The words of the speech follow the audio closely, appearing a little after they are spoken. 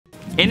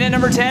In at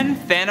number 10,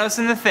 Thanos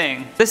and the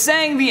Thing. The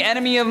saying, "the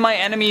enemy of my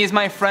enemy is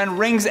my friend,"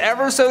 rings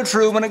ever so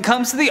true when it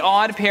comes to the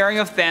odd pairing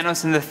of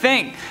Thanos and the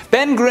Thing.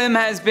 Ben Grimm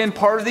has been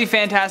part of the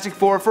Fantastic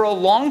Four for a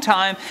long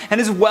time and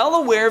is well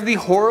aware of the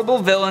horrible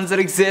villains that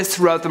exist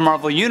throughout the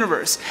Marvel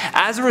Universe.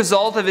 As a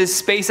result of his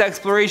space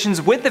explorations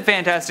with the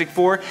Fantastic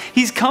Four,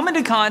 he's come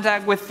into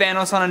contact with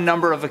Thanos on a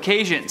number of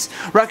occasions.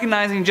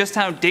 Recognizing just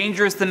how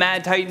dangerous the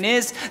Mad Titan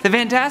is, the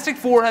Fantastic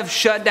Four have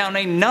shut down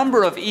a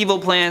number of evil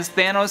plans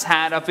Thanos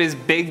had up his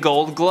big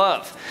gold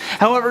glove.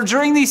 However,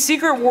 during the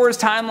Secret Wars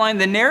timeline,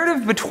 the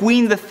narrative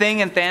between the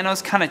Thing and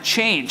Thanos kinda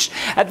changed.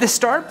 At the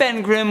start,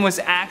 Ben Grimm was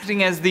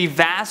acting as the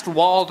vast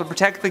wall to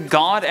protect the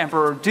God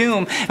Emperor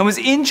Doom and was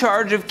in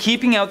charge of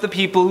keeping out the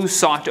people who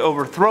sought to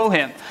overthrow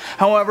him.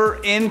 However,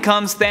 in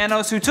comes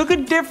Thanos, who took a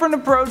different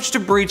approach to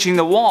breaching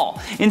the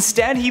wall.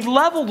 Instead, he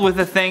leveled with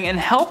the Thing and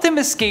helped him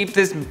escape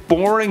this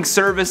boring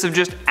service of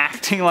just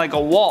acting like a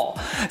wall.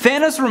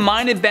 Thanos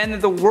reminded Ben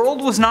that the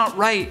world was not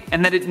right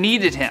and that it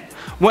needed him.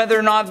 Whether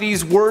or not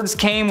these words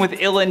came with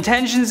ill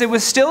intentions, it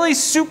was still a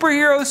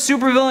superhero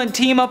supervillain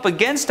team up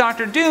against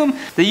Dr. Doom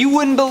that you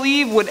wouldn't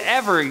believe would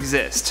ever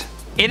exist.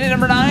 In at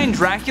number 9,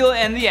 Dracula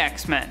and the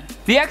X-Men.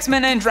 The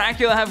X-Men and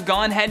Dracula have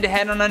gone head to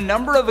head on a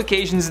number of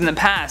occasions in the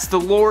past. The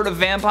Lord of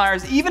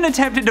Vampires even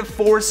attempted to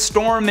force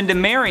Storm into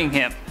marrying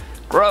him.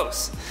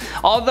 Gross.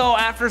 Although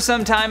after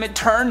some time it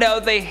turned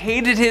out they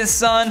hated his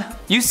son.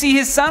 You see,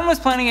 his son was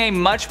planning a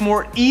much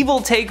more evil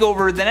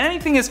takeover than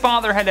anything his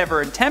father had ever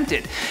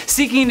attempted.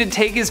 Seeking to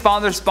take his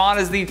father's spot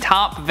as the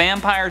top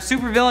vampire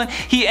supervillain,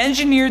 he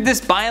engineered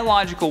this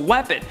biological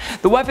weapon.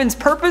 The weapon's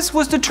purpose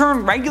was to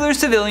turn regular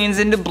civilians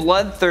into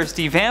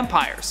bloodthirsty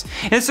vampires.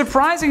 In a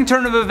surprising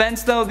turn of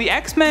events though, the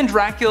X-Men,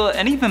 Dracula,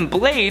 and even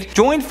Blade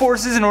joined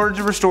forces in order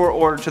to restore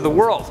order to the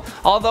world.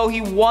 Although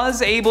he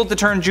was able to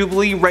turn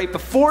Jubilee right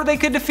before they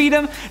could defeat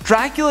him,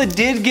 Dracula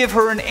did give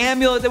her an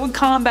amulet that would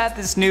combat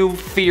this new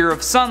fear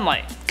of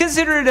sunlight.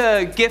 Consider it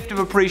a gift of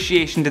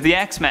appreciation to the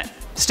X-Men.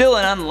 Still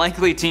an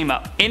unlikely team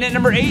up. In at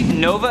number 8,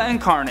 Nova and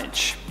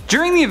Carnage.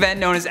 During the event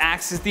known as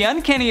Axis, the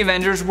Uncanny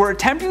Avengers were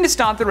attempting to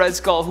stop the Red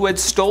Skull who had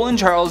stolen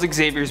Charles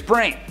Xavier's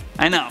brain.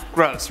 I know,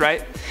 gross,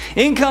 right?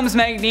 In comes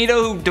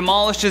Magneto, who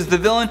demolishes the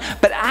villain,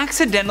 but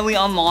accidentally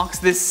unlocks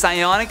this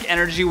psionic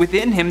energy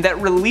within him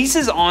that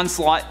releases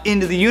Onslaught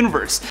into the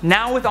universe.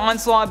 Now with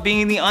Onslaught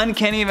being the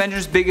Uncanny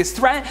Avengers' biggest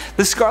threat,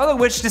 the Scarlet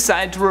Witch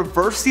decided to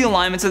reverse the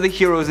alignments of the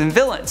heroes and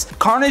villains.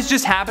 Carnage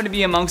just happened to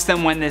be amongst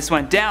them when this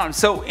went down,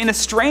 so in a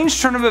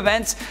strange turn of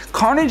events,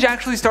 Carnage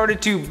actually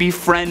started to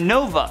befriend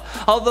Nova.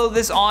 Although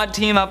this odd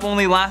team up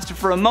only lasted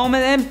for a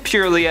moment and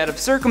purely out of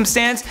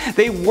circumstance,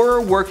 they were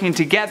working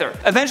together.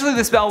 Eventually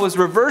the spell was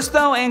reversed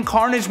though, and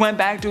Carnage went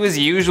back to his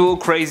usual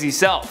crazy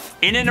self.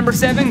 In at number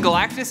 7,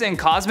 Galactus and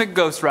Cosmic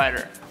Ghost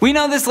Rider. We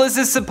know this list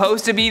is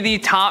supposed to be the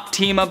top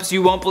team ups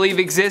you won't believe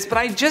exist, but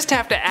I just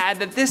have to add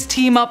that this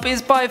team up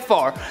is by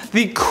far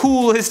the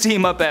coolest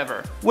team up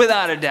ever,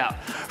 without a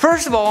doubt.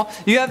 First of all,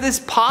 you have this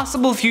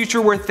possible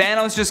future where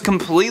Thanos just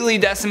completely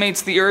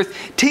decimates the Earth,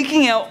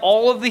 taking out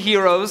all of the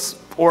heroes,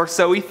 or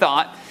so he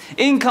thought.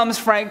 In comes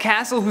Frank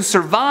Castle, who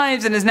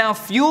survives and is now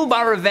fueled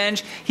by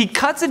revenge. He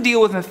cuts a deal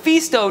with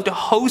Mephisto to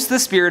host the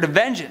Spirit of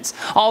Vengeance.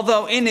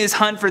 Although in his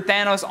hunt for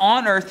Thanos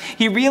on Earth,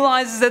 he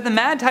realizes that the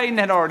Mad Titan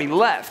had already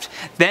left.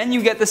 Then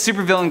you get the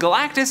supervillain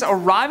Galactus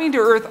arriving to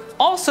Earth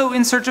also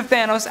in search of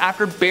Thanos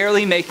after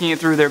barely making it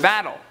through their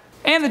battle.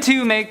 And the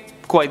two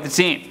make quite the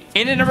team.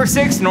 In at number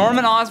 6,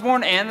 Norman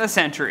Osborn and the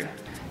Sentry.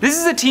 This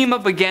is a team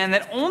up again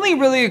that only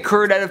really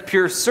occurred out of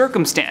pure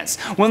circumstance.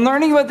 When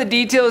learning about the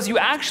details, you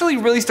actually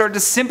really start to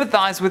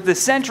sympathize with the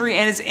Sentry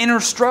and his inner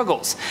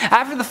struggles.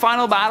 After the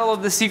final battle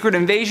of the Secret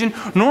Invasion,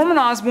 Norman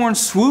Osborn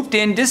swooped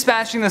in,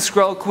 dispatching the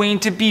Skrull Queen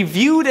to be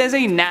viewed as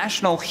a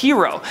national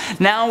hero.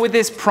 Now with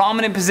this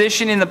prominent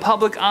position in the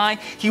public eye,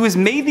 he was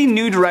made the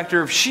new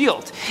director of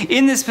S.H.I.E.L.D.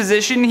 In this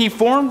position, he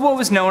formed what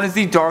was known as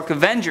the Dark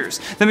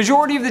Avengers. The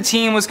majority of the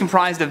team was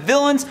comprised of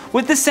villains,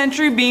 with the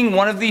Sentry being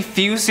one of the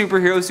few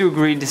superheroes who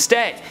agreed to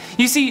stay.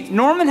 You see,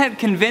 Norman had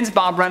convinced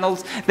Bob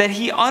Reynolds that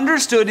he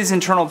understood his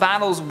internal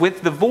battles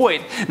with the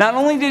Void. Not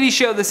only did he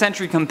show the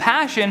Sentry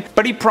compassion,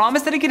 but he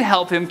promised that he could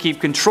help him keep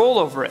control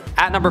over it.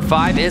 At number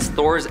 5 is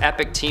Thor's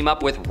epic team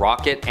up with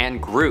Rocket and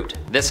Groot.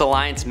 This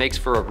alliance makes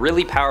for a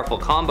really powerful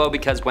combo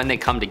because when they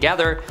come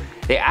together,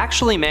 they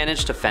actually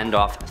manage to fend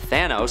off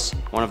Thanos,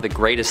 one of the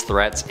greatest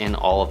threats in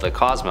all of the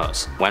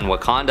cosmos. When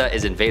Wakanda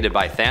is invaded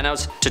by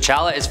Thanos,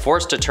 T'Challa is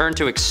forced to turn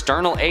to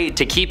external aid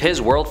to keep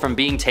his world from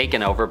being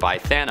taken over by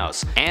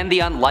Thanos. And the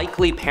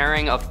unlikely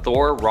pairing of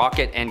Thor,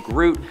 Rocket, and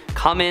Groot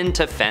come in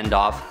to fend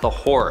off the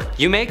Horde.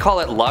 You may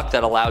call it luck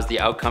that allows the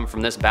outcome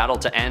from this battle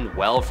to end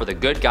well for the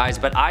good guys,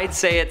 but I'd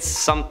say it's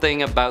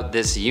something about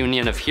this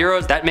union of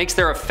heroes that makes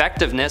their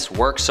effectiveness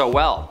work so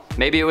well.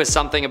 Maybe it was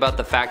something about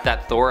the fact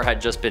that Thor had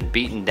just been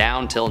beaten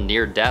down till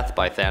near death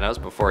by Thanos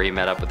before he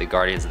met up with the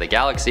Guardians of the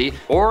Galaxy,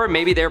 or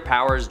maybe their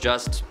powers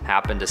just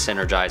happened to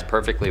synergize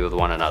perfectly with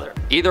one another.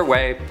 Either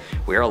way,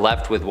 we are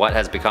left with what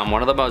has become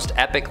one of the most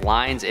epic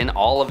lines in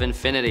all of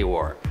Infinity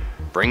War.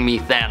 Bring me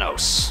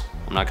Thanos.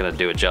 I'm not gonna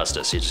do it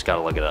justice, you just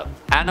gotta look it up.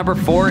 At number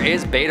 4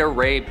 is Beta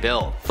Ray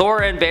Bill.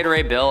 Thor and Beta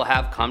Ray Bill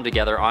have come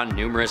together on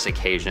numerous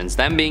occasions,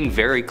 them being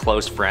very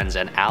close friends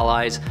and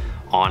allies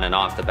on and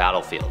off the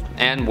battlefield.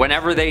 And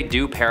whenever they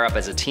do pair up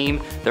as a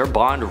team, their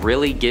bond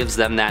really gives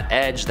them that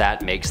edge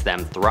that makes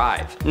them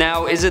thrive.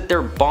 Now, is it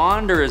their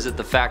bond or is it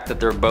the fact that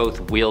they're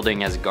both wielding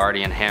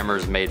Asgardian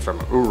hammers made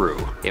from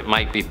Uru? It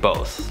might be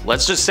both.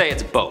 Let's just say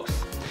it's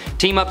both.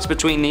 Team-ups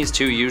between these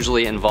two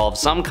usually involve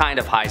some kind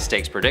of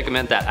high-stakes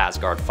predicament that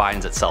Asgard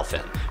finds itself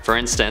in. For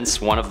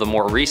instance, one of the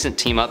more recent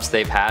team-ups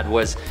they've had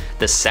was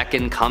the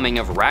second coming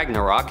of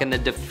Ragnarok and the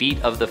defeat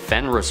of the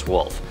Fenris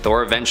Wolf.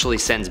 Thor eventually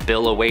sends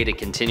Bill away to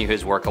continue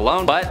his work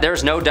alone, but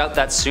there's no doubt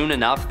that soon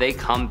enough they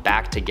come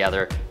back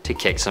together to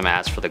kick some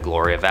ass for the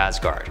glory of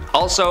Asgard.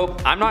 Also,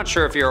 I'm not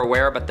sure if you're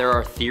aware, but there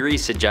are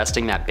theories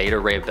suggesting that Beta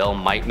Ray Bill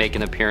might make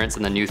an appearance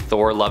in the new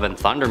Thor Love and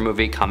Thunder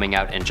movie coming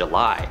out in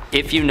July.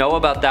 If you know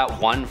about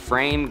that one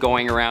frame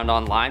going around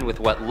online with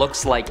what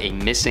looks like a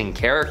missing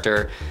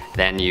character,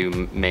 then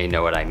you may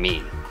know what I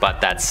mean. But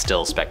that's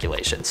still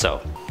speculation,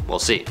 so we'll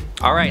see.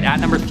 Alright, at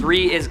number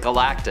 3 is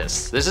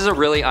Galactus. This is a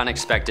really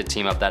unexpected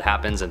team up that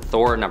happens in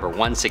Thor number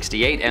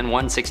 168 and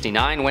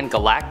 169 when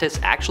Galactus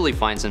actually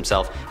finds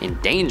himself in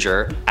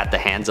danger at the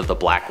hands of the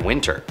Black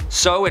Winter.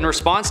 So in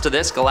response to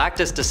this,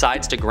 Galactus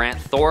decides to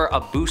grant Thor a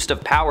boost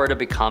of power to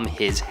become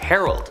his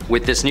herald.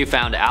 With this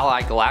newfound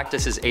ally,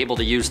 Galactus is able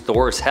to use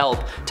Thor's help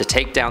to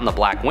take down the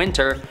Black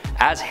Winter,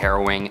 as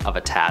harrowing of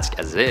a task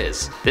as it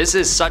is. This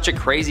is such a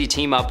crazy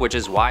team up, which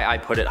is why I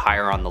put it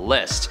higher on the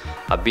list.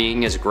 A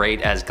being as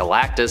great as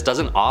Galactus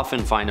doesn't often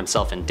find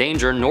himself in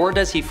danger, nor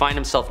does he find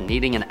himself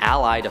needing an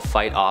ally to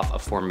fight off a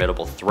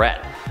formidable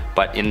threat.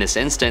 But in this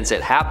instance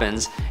it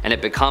happens, and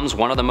it becomes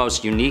one of the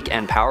most unique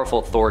and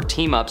powerful Thor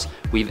team-ups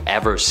we've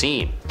ever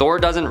seen. Thor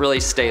doesn't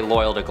really stay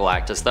loyal to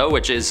Galactus though,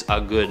 which is a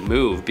good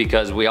move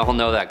because we all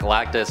know that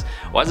Galactus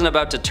wasn't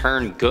about to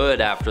turn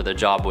good after the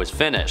job was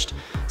finished.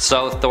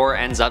 So Thor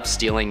ends up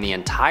stealing the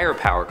entire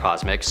power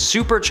cosmic,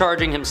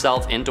 supercharging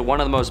himself into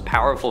one of the most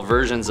powerful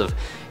versions of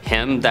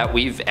him that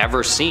we've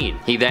ever seen.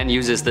 He then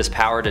uses this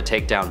power to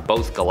take down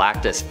both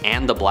Galactus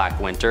and the Black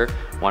Winter,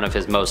 one of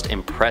his most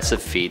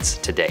impressive feats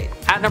to date.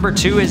 At number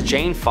 2 is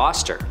Jane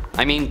Foster.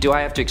 I mean, do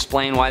I have to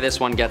explain why this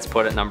one gets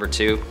put at number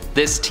 2?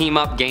 This team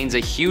up gains a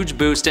huge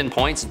boost in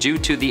points due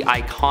to the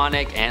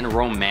iconic and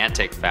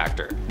romantic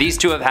factor. These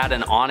two have had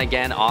an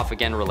on-again,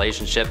 off-again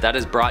relationship that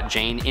has brought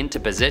Jane into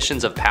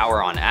positions of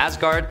power on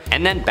Asgard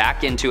and then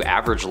back into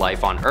average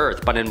life on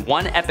Earth. But in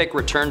one epic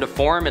return to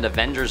form in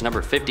Avengers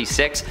number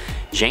 56,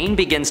 Jane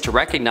begins to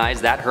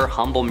recognize that her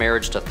humble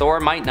marriage to Thor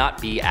might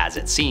not be as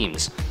it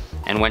seems.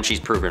 And when she's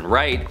proven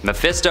right,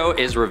 Mephisto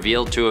is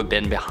revealed to have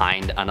been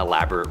behind an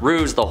elaborate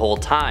ruse the whole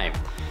time.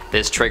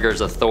 This triggers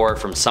a Thor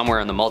from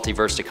somewhere in the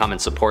multiverse to come and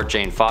support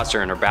Jane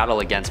Foster in her battle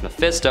against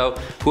Mephisto,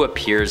 who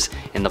appears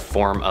in the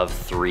form of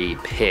 3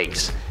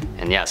 pigs.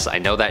 And yes, I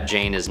know that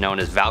Jane is known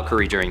as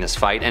Valkyrie during this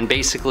fight, and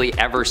basically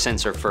ever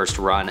since her first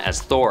run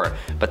as Thor,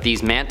 but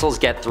these mantles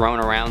get thrown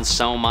around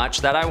so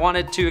much that I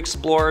wanted to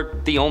explore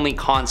the only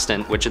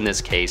constant, which in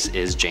this case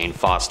is Jane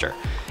Foster.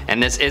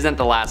 And this isn't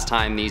the last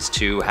time these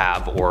two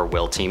have or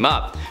will team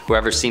up.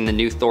 Whoever's seen the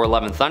new Thor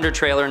Love and Thunder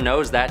trailer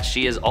knows that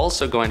she is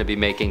also going to be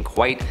making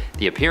quite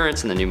the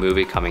appearance in the new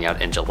movie coming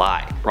out in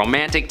July.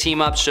 Romantic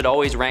team-ups should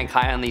always rank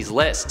high on these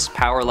lists.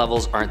 Power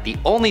levels aren't the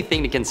only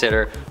thing to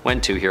consider when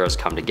two heroes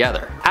come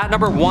together. At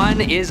number 1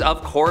 is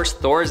of course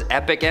Thor's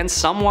epic and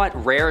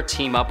somewhat rare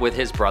team-up with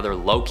his brother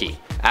Loki.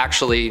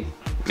 Actually,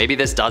 maybe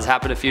this does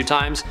happen a few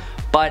times,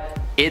 but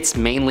it's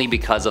mainly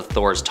because of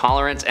Thor's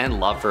tolerance and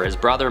love for his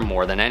brother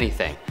more than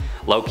anything.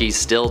 Loki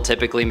still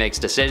typically makes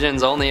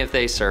decisions only if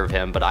they serve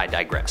him, but I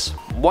digress.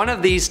 One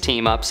of these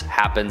team-ups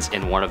happens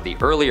in one of the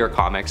earlier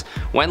comics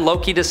when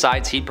Loki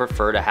decides he'd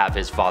prefer to have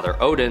his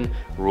father Odin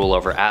rule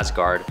over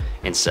Asgard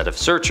instead of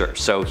Surtur,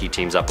 so he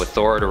teams up with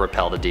Thor to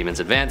repel the demon's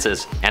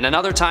advances. And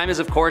another time is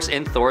of course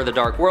in Thor the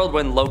Dark World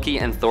when Loki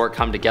and Thor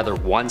come together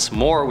once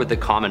more with the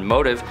common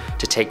motive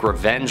to take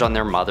revenge on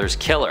their mother's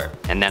killer.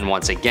 And then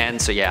once again,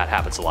 so yeah, it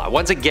happens a lot,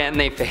 once again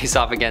they face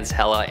off against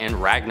Hela in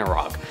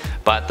Ragnarok.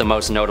 But the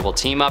most notable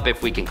team up,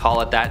 if we can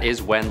call it that,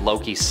 is when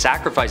Loki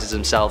sacrifices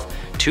himself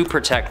to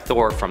protect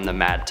Thor from the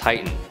Mad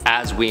Titan.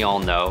 As we all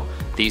know,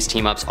 these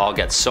team ups all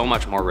get so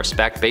much more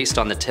respect based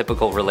on the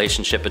typical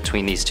relationship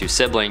between these two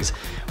siblings,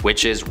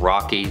 which is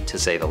rocky to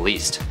say the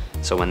least.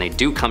 So when they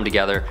do come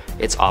together,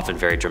 it's often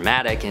very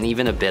dramatic and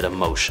even a bit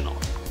emotional.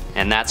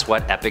 And that's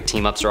what epic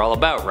team-ups are all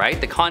about, right?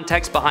 The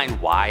context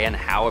behind why and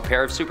how a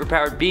pair of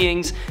superpowered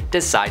beings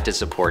decide to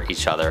support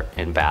each other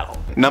in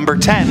battle. Number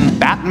 10,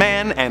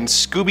 Batman and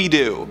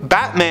Scooby-Doo.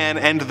 Batman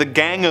and the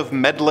gang of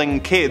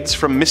meddling kids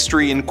from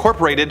Mystery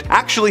Incorporated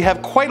actually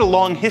have quite a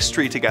long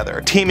history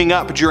together, teaming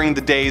up during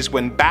the days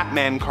when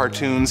Batman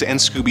cartoons and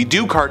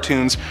Scooby-Doo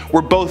cartoons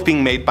were both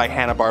being made by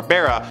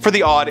Hanna-Barbera for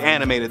the odd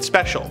animated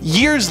special.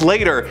 Years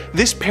later,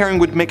 this pairing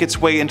would make its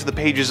way into the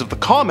pages of the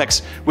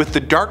comics, with the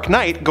Dark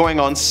Knight going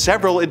on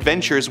several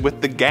adventures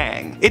with the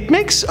gang. It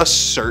makes a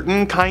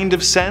certain kind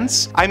of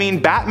sense. I mean,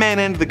 Batman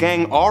and the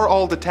gang are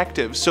all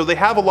detectives, so they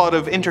have a lot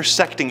of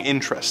intersecting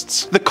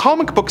interests. The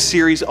comic book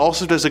series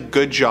also does a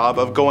good job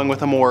of going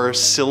with a more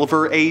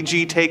Silver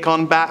Agey take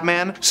on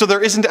Batman, so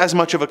there isn't as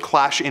much of a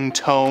clash in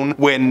tone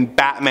when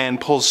Batman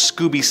pulls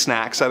Scooby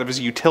snacks out of his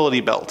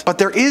utility belt. But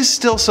there is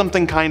still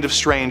something kind of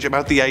strange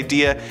about the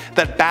idea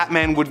that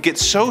Batman would get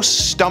so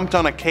stumped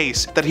on a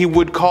case that he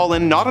would call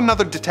in not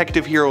another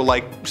detective hero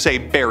like, say,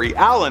 Barry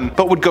Allen,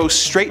 but would go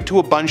straight to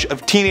a bunch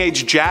of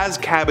teenage jazz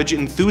cabbage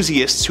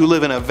enthusiasts who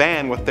live in a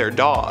van with their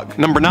dog.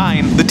 Number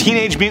 9. The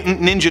Teenage Mutant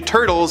Ninja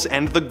Turtles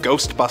and the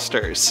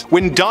Ghostbusters.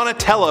 When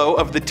Donatello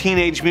of the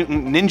Teenage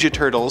Mutant Ninja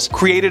Turtles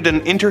created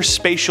an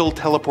interspatial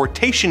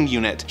teleportation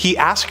unit, he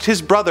asked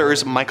his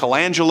brothers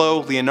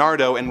Michelangelo,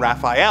 Leonardo, and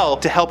Raphael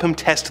to help him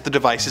test the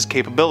device's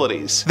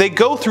capabilities. They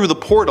go through the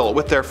portal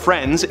with their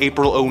friends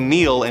April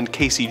O'Neil and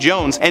Casey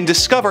Jones and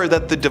discover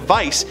that the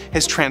device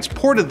has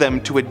transported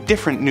them to a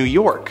different New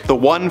York, the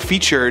one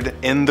featured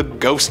in the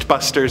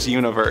Ghostbusters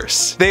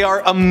universe. They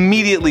are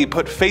immediately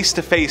put face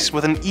to face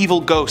with an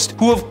evil ghost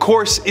who of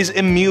course is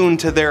immune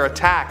to their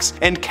attacks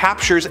and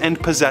captures and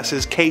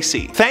possesses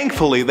Casey.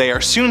 Thankfully, they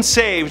are soon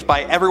saved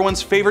by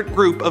everyone's favorite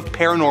group of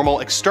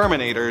paranormal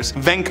exterminators,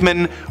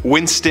 Venkman,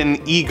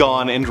 Winston,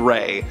 Egon, and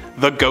Ray,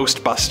 the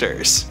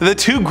Ghostbusters. The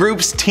two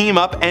groups team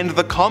up and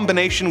the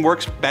combination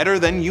works better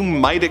than you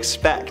might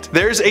expect.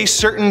 There's a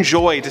certain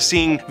joy to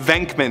seeing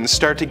Venkman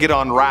start to get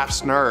on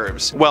Raph's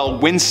nerves, while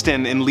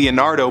Winston and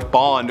Leonardo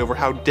bond over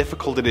how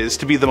difficult it is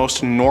to be the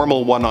most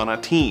normal one on a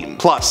team.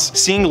 Plus,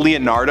 seeing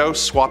Leonardo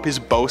swap his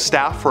bow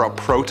staff for a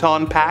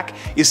proton pack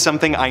is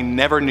something I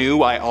never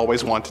knew I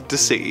always wanted to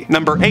see.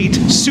 Number 8.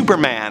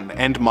 Superman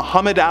and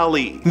Muhammad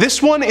Ali.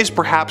 This one is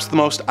perhaps the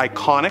most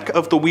iconic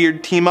of the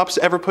weird team-ups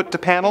ever put to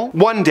panel.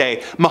 One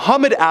day,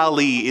 Muhammad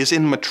Ali is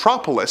in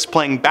Metropolis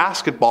playing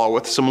basketball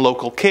with some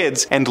local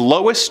kids, and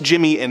Lois,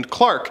 Jimmy, and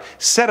Clark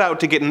set out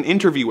to get an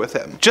interview with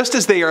him. Just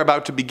as they are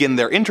about to begin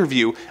their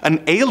interview,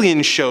 an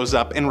alien shows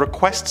up and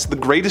requests the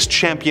greatest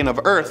champion of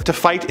Earth to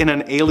fight in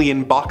an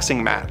alien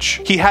boxing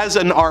match. He has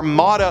an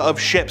armada of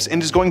ships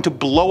and is going to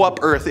blow up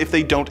Earth if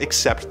they don't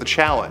accept the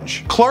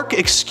challenge. Clark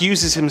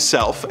excuses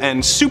himself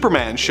and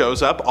Superman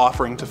shows up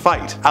offering to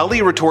fight.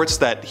 Ali retorts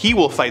that he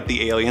will fight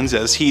the aliens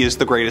as he is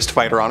the greatest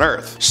fighter on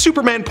Earth.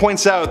 Superman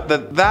points out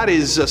that that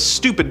is a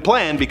stupid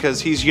plan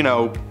because he's, you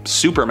know,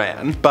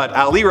 Superman, but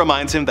Ali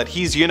reminds him that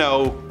he's, you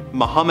know,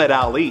 Muhammad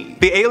Ali.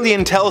 The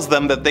alien tells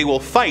them that they will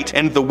fight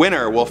and the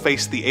winner will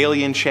face the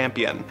alien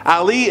champion.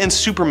 Ali and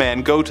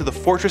Superman go to the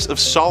Fortress of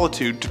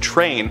Solitude to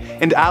train,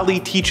 and Ali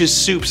teaches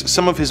Supes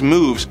some of his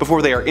moves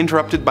before they are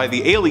interrupted by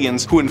the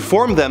aliens, who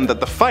inform them that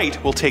the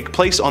fight will take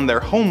place on their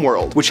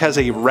homeworld, which has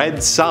a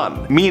red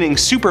sun, meaning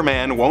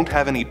Superman won't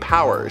have any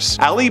powers.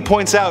 Ali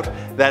points out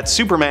that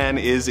Superman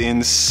is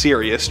in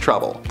serious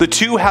trouble. The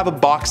two have a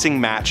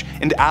boxing match,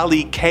 and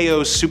Ali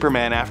KOs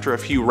Superman after a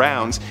few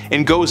rounds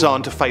and goes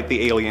on to fight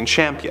the alien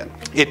champion.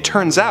 It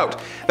turns out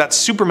that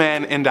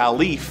Superman and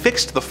Ali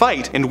fixed the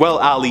fight, and while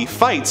Ali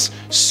fights,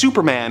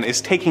 Superman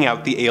is taking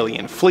out the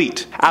alien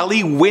fleet.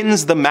 Ali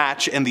wins the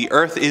match and the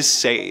Earth is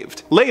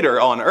saved. Later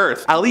on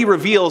Earth, Ali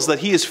reveals that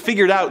he has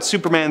figured out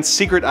Superman's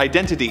secret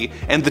identity,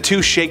 and the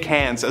two shake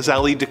hands as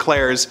Ali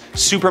declares,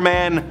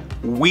 "Superman,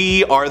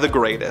 we are the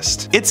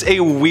greatest." It's a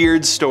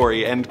weird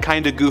story and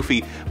kinda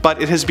goofy,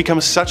 but it has become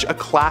such a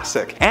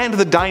classic, and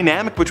the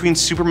dynamic between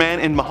Superman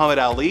and Muhammad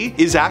Ali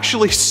is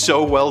actually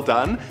so well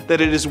done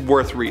that it is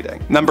worth reading.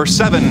 Number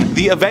 7.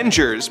 The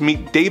Avengers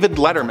meet David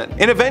Letterman.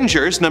 In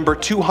Avengers number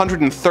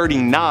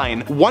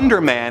 239, Wonder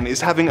Man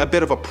is having a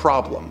bit of a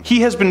problem. He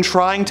has been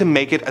trying to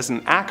make it as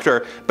an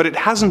actor, but it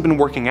hasn't been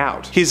working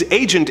out. His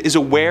agent is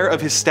aware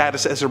of his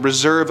status as a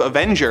reserve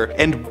Avenger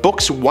and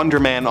books Wonder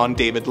Man on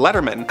David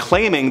Letterman,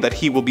 claiming that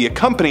he will be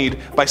accompanied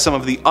by some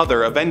of the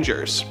other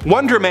Avengers.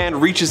 Wonder Man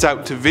reaches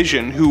out to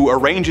Vision, who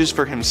arranges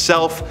for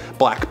himself,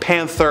 Black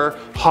Panther,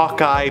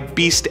 Hawkeye,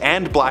 Beast,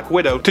 and Black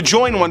Widow to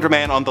join Wonder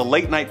Man on the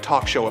late-night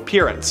talk show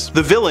appearance.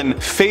 The villain,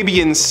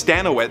 Fabian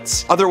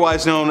Stanowitz,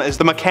 otherwise known as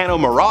the Meccano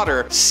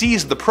Marauder,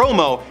 sees the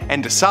promo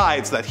and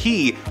decides that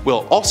he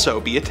will also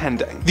be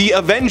attending. The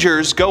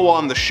Avengers go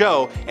on the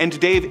show, and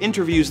Dave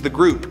interviews the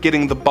group,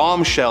 getting the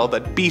bombshell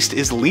that Beast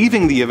is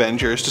leaving the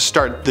Avengers to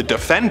start the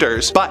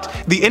Defenders, but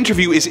the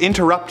interview is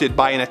interrupted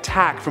by an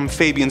attack from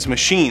Fabian's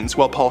machines,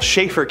 while Paul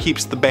Schaefer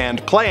keeps the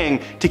band playing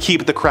to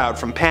keep the crowd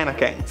from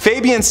panicking.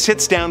 Fabian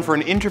sits down for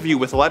an interview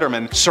with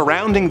Letterman,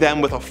 surrounding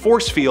them with a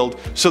force field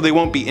so they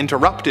won't be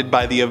interrupted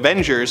by the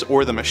Avengers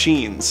or the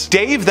machines.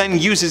 Dave then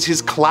uses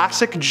his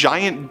classic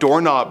giant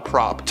doorknob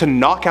prop to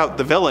knock out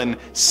the villain,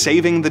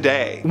 saving the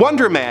day.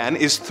 Wonder Man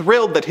is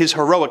thrilled that his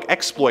heroic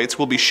exploits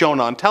will be shown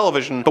on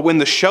television, but when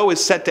the show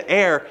is set to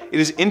air, it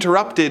is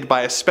interrupted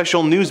by a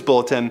special news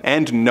bulletin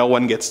and no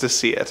one gets to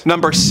see it.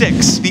 Number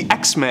 6. The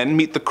X-Men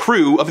meet the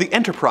crew of the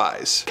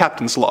Enterprise.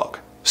 Captain's log.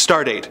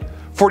 Stardate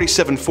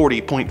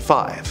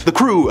 4740.5. The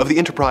crew of the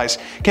Enterprise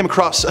came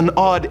across an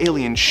odd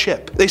alien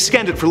ship. They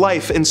scanned it for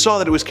life and saw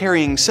that it was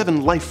carrying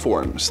 7 life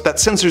forms that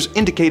sensors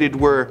indicated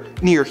were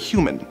near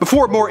human.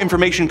 Before more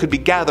information could be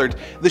gathered,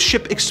 the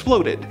ship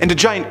exploded, and a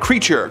giant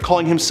creature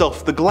calling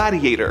himself the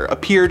Gladiator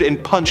appeared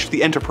and punched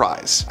the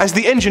Enterprise. As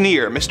the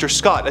engineer, Mr.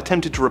 Scott,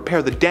 attempted to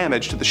repair the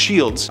damage to the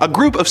shields, a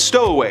group of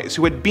stowaways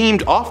who had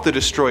beamed off the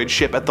destroyed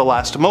ship at the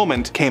last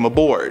moment came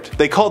aboard.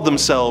 They called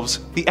themselves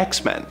the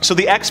X-Men. So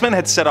the X-Men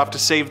had set off to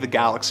save the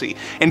galaxy,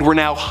 and were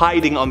now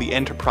hiding on the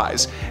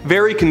Enterprise,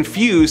 very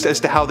confused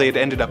as to how they had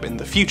ended up in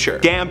the future.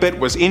 Gambit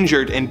was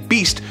injured, and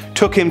Beast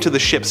took him to the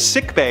ship's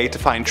sickbay to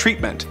find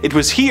treatment. It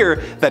was here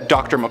that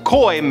Dr.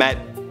 McCoy met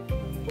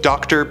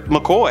Dr.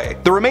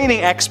 McCoy. The remaining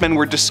X-Men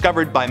were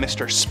discovered by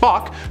Mr.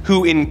 Spock,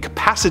 who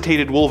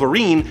incapacitated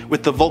Wolverine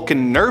with the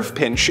Vulcan nerve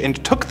pinch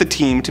and took the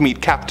team to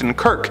meet Captain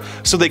Kirk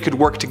so they could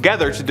work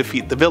together to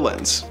defeat the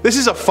villains. This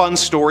is a fun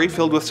story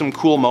filled with some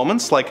cool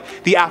moments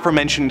like the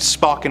aforementioned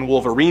Spock and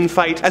Wolverine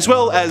fight, as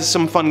well as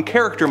some fun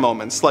character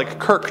moments like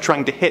Kirk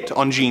trying to hit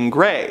on Jean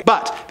Grey.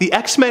 But the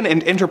X-Men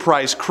and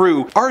Enterprise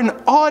crew are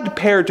an odd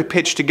pair to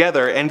pitch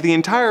together, and the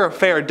entire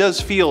affair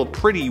does feel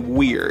pretty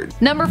weird.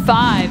 Number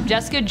 5.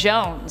 Jessica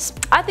Jones.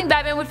 I think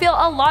Batman would feel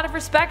a lot of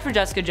respect for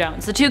Jessica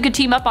Jones. The two could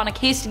team up on a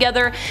case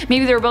together,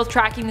 maybe they were both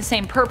tracking the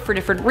same perp for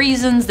different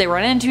reasons, they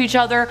run into each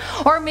other,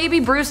 or maybe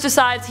Bruce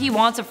decides he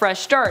wants a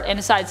fresh start and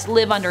decides to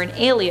live under an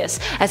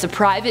alias as a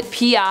private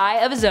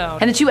PI of his own,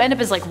 and the two end up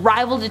as like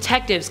rival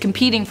detectives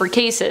competing for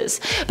cases.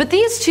 But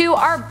these two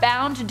are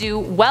bound to do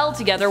well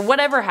together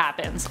whatever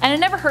happens, and it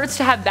never hurts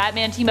to have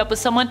Batman team up with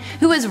someone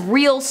who has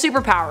real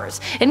superpowers,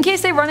 in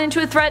case they run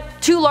into a threat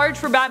too large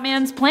for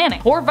Batman's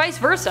planning, or vice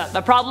versa,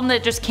 a problem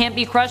that just can't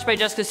be crushed by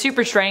Jessica's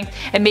super strength,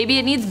 and maybe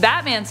it needs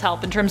Batman's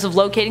help in terms of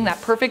locating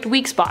that perfect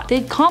weak spot.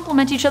 They'd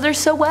complement each other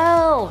so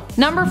well.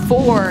 Number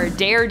 4.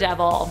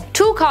 Daredevil.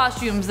 Two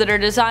costumes that are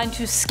designed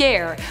to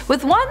scare,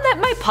 with one that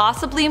might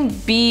possibly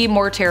be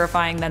more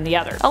terrifying than the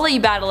other. I'll let you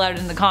battle out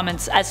in the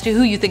comments as to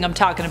who you think I'm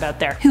talking about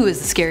there. Who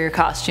is the scarier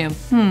costume?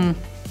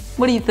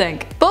 What do you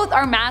think? Both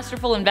are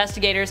masterful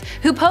investigators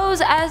who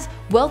pose as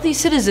wealthy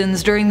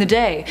citizens during the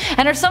day,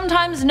 and are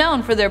sometimes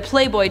known for their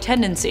playboy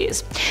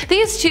tendencies.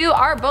 These two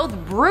are both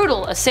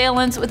brutal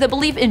assailants with a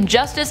belief in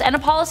justice and a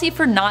policy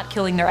for not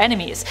killing their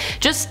enemies,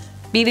 just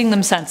beating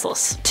them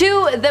senseless.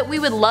 Two that we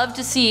would love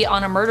to see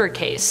on a murder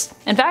case.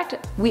 In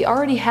fact, we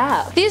already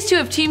have. These two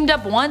have teamed up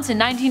once in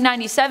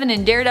 1997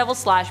 in Daredevil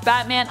 /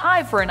 Batman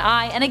Eye for an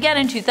Eye, and again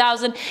in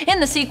 2000 in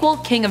the sequel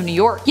King of New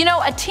York. You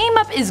know, a team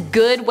up is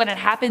good when it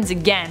happens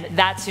again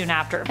that soon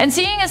after. And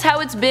seeing as how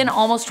it's been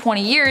almost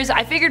 20 years,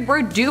 I figured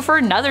we're due for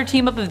another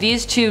team up of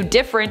these two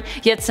different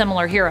yet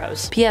similar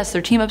heroes. P.S.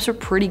 their team ups are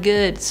pretty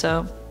good,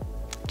 so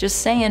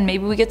just saying,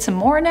 maybe we get some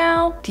more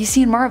now?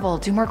 DC and Marvel,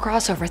 do more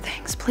crossover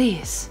things,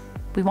 please.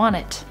 We want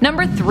it.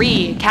 Number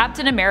 3.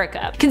 Captain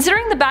America.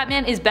 Considering the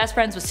Batman is best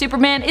friends with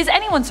Superman, is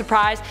anyone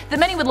surprised that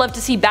many would love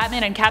to see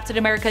Batman and Captain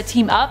America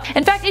team up?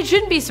 In fact, it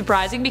shouldn't be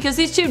surprising because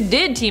these two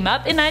did team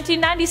up in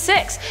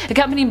 1996,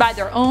 accompanied by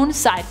their own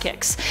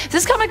sidekicks.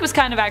 This comic was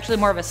kind of actually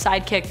more of a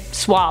sidekick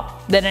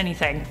swap than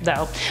anything,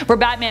 though, where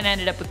Batman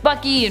ended up with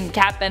Bucky and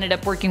Cap ended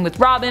up working with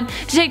Robin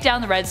to take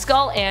down the Red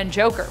Skull and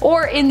Joker.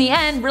 Or in the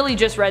end, really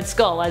just Red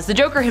Skull, as the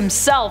Joker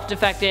himself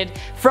defected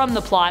from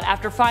the plot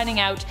after finding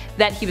out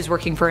that he was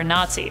working for a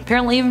Nazi.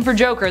 Apparently even for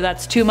Joker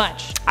that's too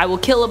much. I will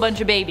kill a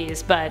bunch of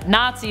babies, but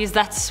Nazis,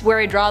 that's where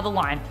I draw the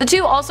line. The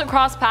two also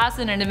crossed paths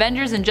in an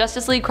Avengers and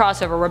Justice League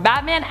crossover where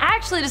Batman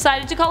actually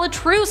decided to call a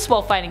truce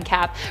while fighting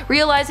Cap,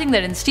 realizing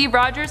that in Steve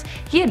Rogers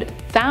he had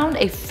found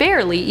a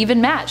fairly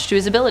even match to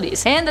his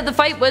abilities, and that the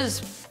fight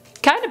was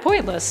kind of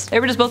pointless. They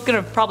were just both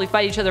gonna probably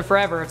fight each other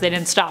forever if they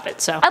didn't stop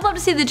it, so I'd love to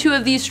see the two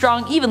of these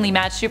strong, evenly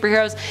matched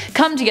superheroes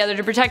come together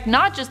to protect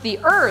not just the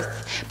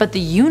Earth, but the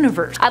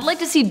universe. I'd like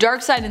to see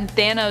Darkseid and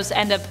Thanos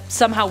end up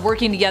somehow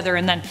working together,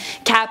 and then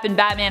Cap and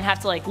Batman have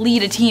to like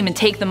lead a team and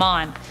take them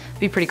on. It'd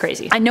be pretty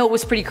crazy. I know it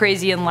was pretty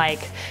crazy in like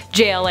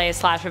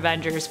JLA /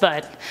 Avengers,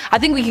 but I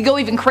think we could go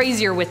even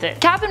crazier with it.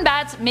 Cap and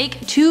Bats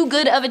make too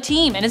good of a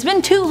team, and it's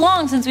been too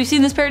long since we've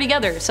seen this pair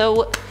together,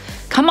 so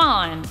come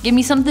on, give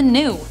me something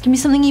new. Give me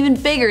something even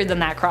bigger than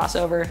that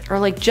crossover. Or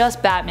like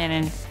just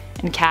Batman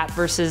and Cap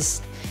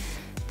versus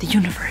the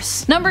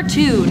universe. Number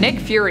 2. Nick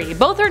Fury.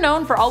 Both are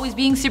known for always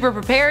being super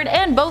prepared,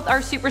 and both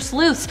are super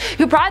sleuths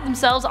who pride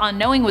themselves on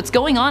knowing what's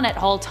going on at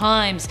all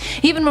times,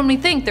 even when we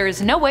think there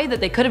is no way that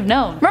they could have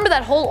known. Remember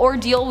that whole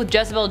ordeal with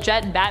Jezebel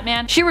Jet and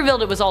Batman? She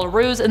revealed it was all a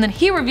ruse, and then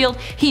he revealed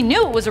he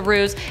knew it was a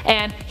ruse,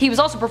 and he was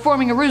also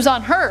performing a ruse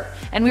on her.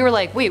 And we were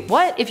like, wait,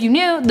 what? If you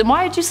knew, then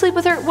why did you sleep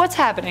with her? What's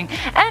happening?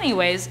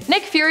 Anyways,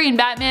 Nick Fury and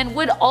Batman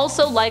would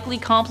also likely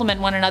complement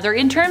one another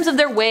in terms of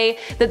their way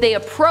that they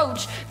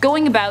approach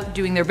going about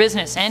doing their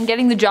business and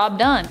getting the job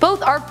done.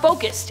 Both are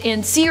focused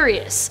and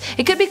serious.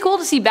 It could be cool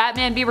to see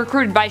Batman be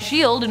recruited by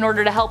S.H.I.E.L.D. in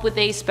order to help with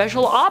a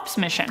special ops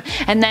mission,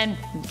 and then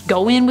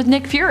go in with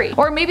Nick Fury.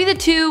 Or maybe the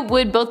two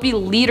would both be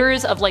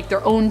leaders of like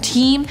their own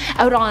team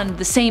out on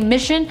the same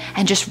mission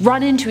and just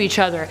run into each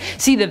other,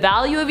 see the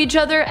value of each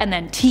other, and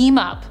then team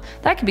up.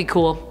 That could be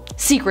cool.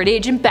 Secret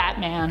Agent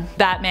Batman.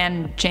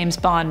 Batman James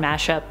Bond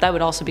mashup. That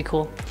would also be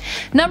cool.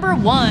 Number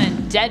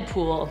 1.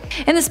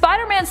 Deadpool. In the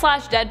Spider-Man /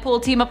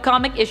 Deadpool team-up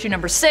comic issue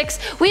number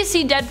 6, we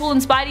see Deadpool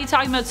and Spidey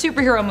talking about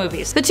superhero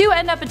movies. The two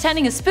end up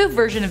attending a spoof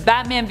version of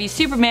Batman v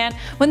Superman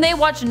when they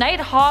watch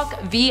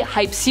Nighthawk v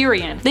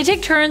Hyperion. They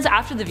take turns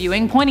after the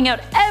viewing pointing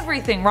out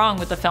everything wrong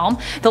with the film,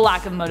 the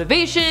lack of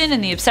motivation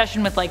and the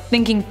obsession with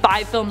thinking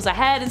 5 films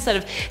ahead instead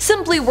of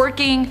simply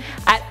working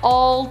at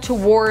all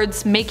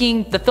towards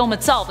making the film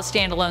itself a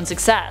standalone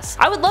success.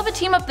 I would love a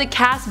team up that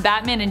casts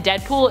Batman and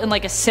Deadpool in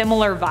a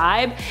similar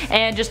vibe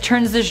and just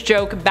turns this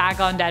joke back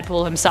on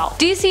Deadpool himself.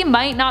 DC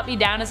might not be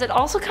down as it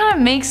also kind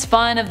of makes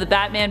fun of the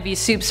Batman v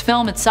Supes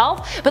film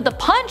itself, but the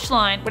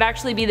punchline would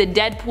actually be that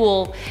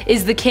Deadpool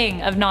is the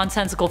king of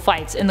nonsensical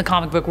fights in the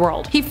comic book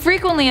world. He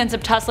frequently ends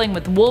up tussling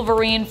with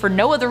Wolverine for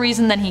no other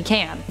reason than he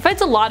can. He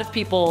fights a lot of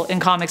people in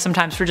comics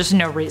sometimes for just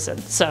no reason,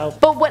 so.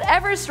 But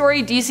whatever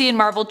story DC and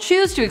Marvel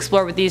choose to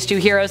explore with these two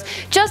heroes,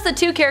 just the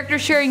two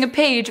characters sharing a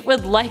page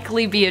would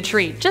likely be a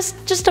treat.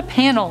 Just a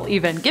panel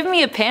even. Give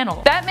me a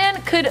panel.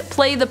 Batman could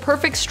play the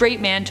perfect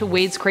straight man to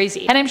Wade's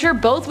crazy, and I'm sure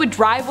both would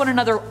drive one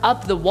another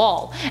up the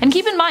wall. And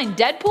keep in mind,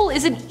 Deadpool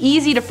isn't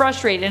easy to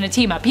frustrate in a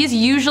team up. He's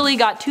usually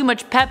got too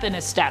much pep in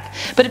his step.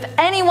 But if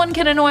anyone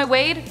can annoy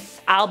Wade,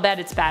 I'll bet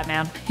it's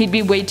Batman. He'd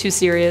be way too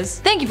serious.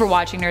 Thank you for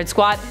watching, Nerd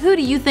Squad. Who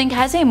do you think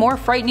has a more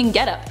frightening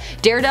getup,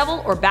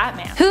 Daredevil or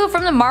Batman? Who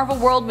from the Marvel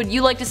world would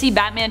you like to see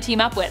Batman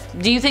team up with?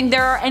 Do you think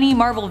there are any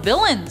Marvel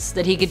villains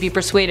that he could be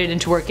persuaded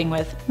into working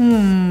with?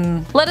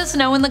 Let us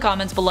know in the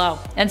comments below.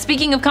 And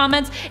speaking of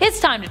comments, it's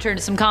time to turn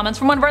to some comments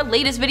from one of our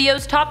latest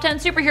videos, Top 10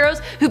 Superheroes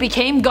Who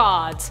Became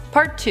Gods,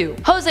 Part 2.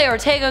 Jose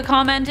Ortega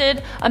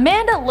commented,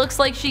 Amanda looks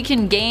like she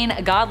can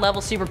gain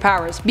god-level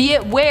superpowers, be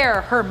it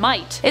where her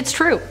might. It's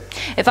true.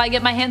 If I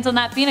get my hands on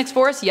that Phoenix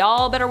Force,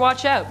 y'all better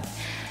watch out.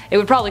 It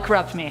would probably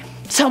corrupt me.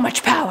 So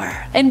much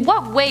power. In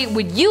what way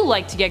would you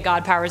like to get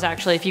god powers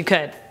actually if you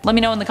could? Let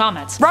me know in the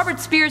comments. Robert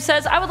Spears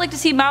says, I would like to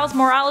see Miles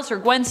Morales or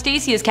Gwen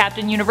Stacy as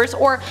Captain Universe,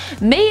 or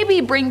maybe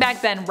bring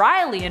back Ben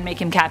Reilly and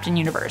make him Captain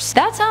Universe.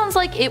 That sounds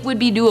like it would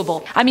be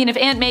doable. I mean, if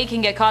Aunt May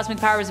can get cosmic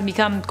powers and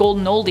become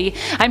Golden Oldie,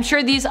 I'm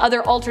sure these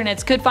other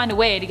alternates could find a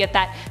way to get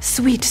that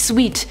sweet,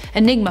 sweet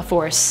Enigma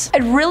Force.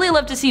 I'd really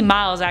love to see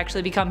Miles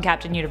actually become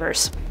Captain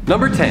Universe.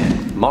 Number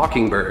 10.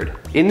 Mockingbird.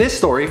 In this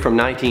story from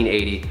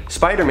 1980,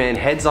 Spider-Man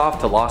heads off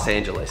to Los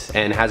Angeles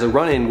and has a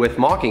run-in with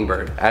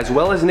Mockingbird, as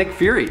well as Nick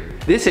Fury.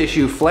 This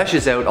issue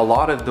fleshes out a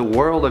lot of the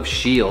world of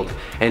S.H.I.E.L.D.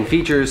 and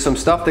features some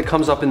stuff that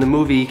comes up in the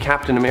movie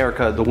Captain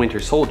America: The Winter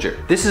Soldier.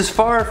 This is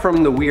far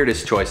from the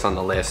weirdest choice on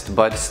the list,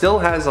 but still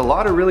has a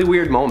lot of really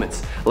weird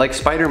moments, like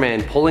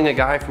Spider-Man pulling a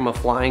guy from a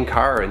flying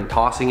car and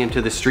tossing him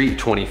to the street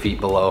 20 feet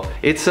below.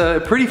 It's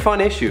a pretty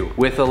fun issue,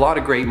 with a lot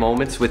of great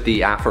moments with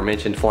the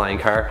aforementioned flying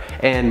car,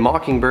 and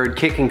Mockingbird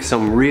kicking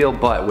some real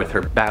butt with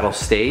her battle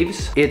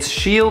staves. It's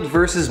S.H.I.E.L.D.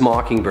 versus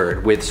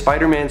Mockingbird, with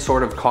Spider-Man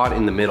sort of caught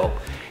in the middle.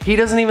 He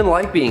doesn't even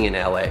like being in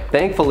LA.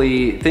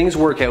 Thankfully, things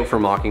work out for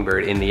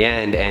Mockingbird in the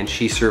end, and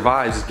she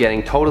survives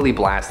getting totally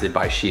blasted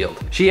by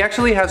S.H.I.E.L.D. She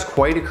actually has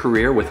quite a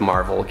career with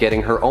Marvel,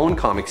 getting her own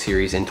comic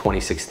series in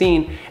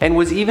 2016, and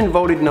was even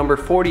voted number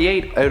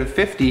 48 out of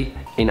 50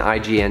 in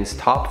IGN's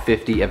Top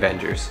 50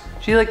 Avengers.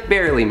 She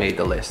barely made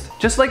the list,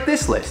 just like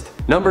this list.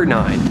 Number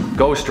 9.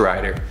 Ghost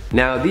Rider.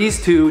 Now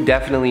these two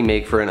definitely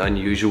make for an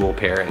unusual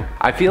pairing.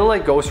 I feel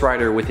like Ghost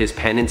Rider with his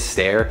penance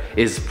stare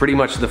is pretty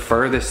much the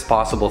furthest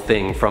possible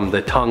thing from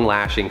the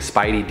tongue-lashing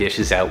Spidey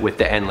dishes out with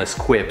the endless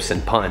quips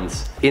and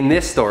puns. In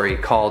this story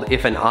called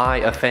If an Eye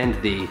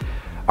Offend Thee,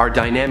 our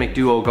dynamic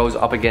duo goes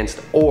up against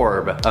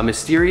Orb, a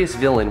mysterious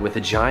villain with a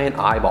giant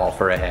eyeball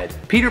for a head.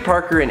 Peter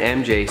Parker and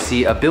MJ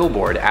see a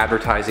billboard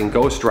advertising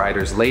Ghost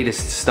Rider's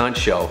latest stunt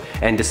show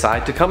and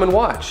decide to come and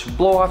watch,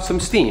 blow off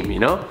some steam, you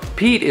know?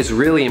 Pete is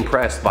really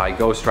impressed by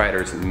Ghost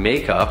Rider's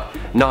makeup,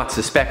 not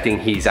suspecting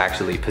he's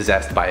actually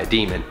possessed by a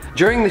demon.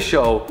 During the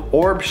show,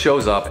 Orb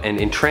shows up and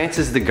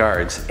entrances the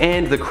guards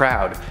and the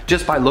crowd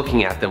just by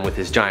looking at them with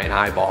his giant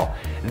eyeball,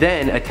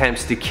 then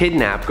attempts to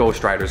kidnap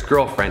Ghost Rider's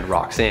girlfriend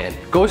Roxanne.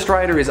 Ghost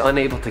Rider is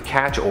unable to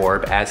catch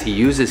Orb as he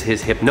uses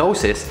his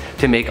hypnosis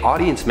to make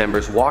audience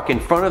members walk in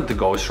front of the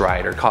Ghost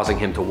Rider, causing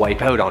him to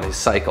wipe out on his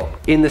cycle.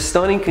 In the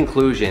stunning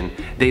conclusion,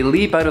 they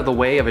leap out of the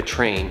way of a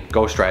train,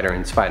 Ghost Rider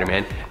and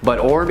Spider-Man, but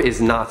Orb is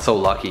not so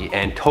lucky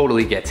and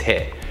totally gets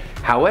hit.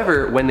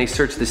 However, when they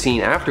search the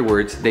scene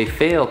afterwards, they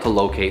fail to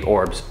locate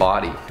Orb's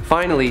body.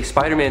 Finally,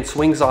 Spider-Man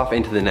swings off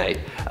into the night,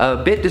 a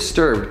bit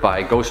disturbed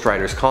by Ghost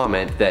Rider's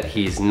comment that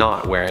he's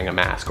not wearing a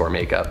mask or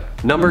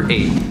makeup. Number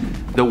 8.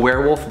 The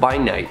Werewolf by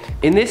Night.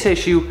 In this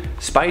issue,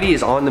 Spidey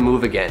is on the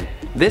move again,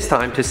 this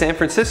time to San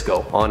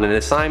Francisco on an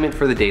assignment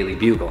for the Daily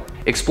Bugle.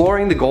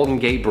 Exploring the Golden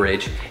Gate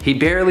Bridge, he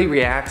barely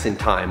reacts in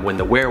time when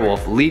the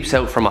werewolf leaps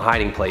out from a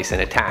hiding place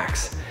and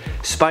attacks.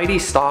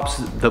 Spidey stops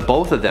the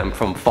both of them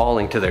from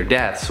falling to their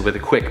deaths with a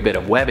quick bit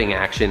of webbing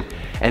action,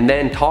 and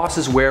then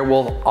tosses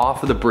Werewolf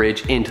off of the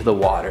bridge into the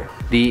water.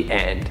 The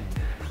end.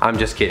 I'm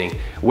just kidding.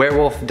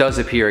 Werewolf does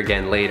appear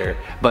again later,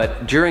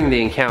 but during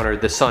the encounter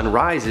the sun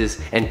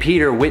rises and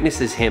Peter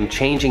witnesses him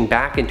changing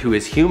back into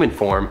his human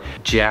form,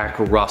 Jack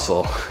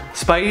Russell.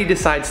 Spidey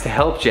decides to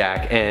help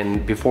Jack,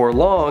 and before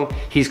long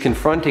he's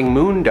confronting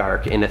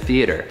Moondark in a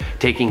theater,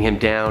 taking him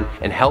down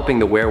and helping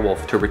the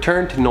werewolf to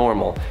return to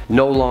normal,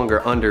 no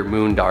longer under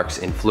Moondark's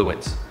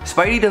influence.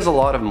 Spidey does a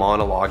lot of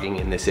monologuing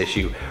in this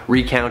issue,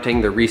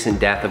 recounting the recent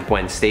death of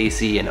Gwen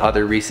Stacy and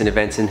other recent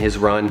events in his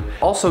run.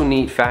 Also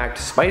neat fact,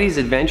 Spidey's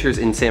adventures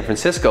in San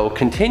Francisco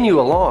continue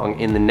along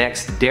in the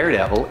next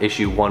Daredevil,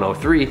 issue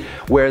 103,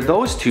 where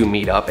those two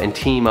meet up and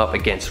team up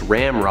against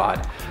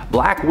Ramrod.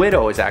 Black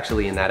Widow is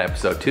actually in that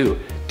episode too.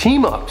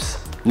 Team ups!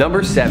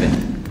 Number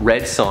 7.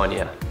 Red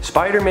Sonja.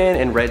 Spider-Man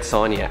and Red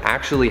Sonja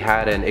actually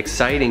had an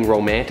exciting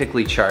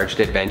romantically charged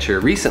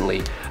adventure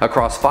recently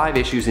across 5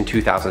 issues in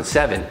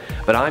 2007,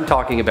 but I'm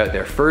talking about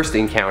their first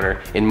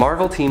encounter in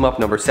Marvel Team-Up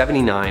number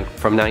 79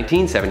 from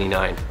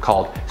 1979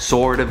 called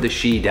Sword of the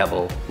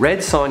She-Devil. Red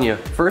Sonja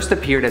first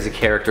appeared as a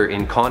character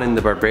in Conan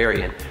the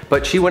Barbarian,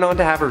 but she went on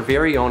to have her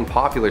very own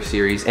popular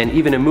series and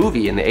even a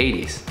movie in the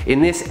 80s.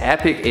 In this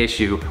epic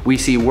issue, we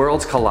see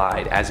worlds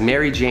collide as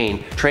Mary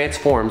Jane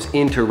transforms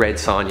into Red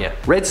Sonja.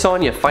 Red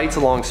Sonja fights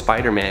along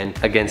Spider-Man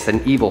against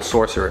an evil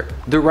sorcerer.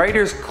 The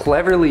writers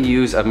cleverly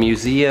use a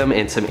museum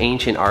and some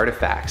ancient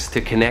artifacts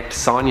to connect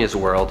Sonja's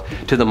world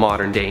to the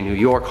modern day New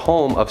York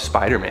home of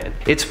Spider-Man.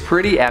 It's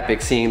pretty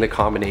epic seeing the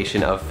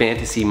combination of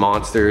fantasy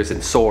monsters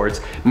and swords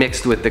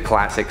mixed with the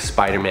classic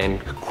Spider-Man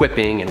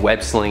quipping and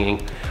web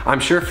slinging. I'm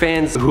sure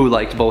fans who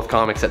liked both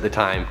comics at the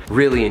time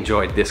really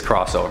enjoyed this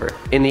crossover.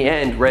 In the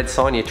end, Red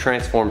Sonja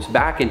transforms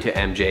back into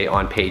MJ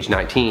on page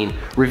 19,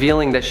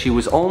 revealing that she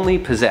was only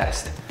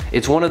possessed.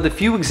 It's one of the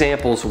few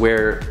examples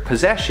where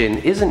possession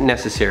isn't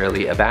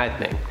necessarily a bad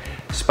thing.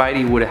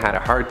 Spidey would have had a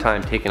hard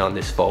time taking on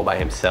this foe by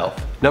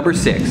himself. Number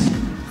 6.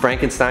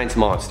 Frankenstein's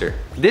Monster.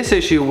 This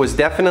issue was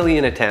definitely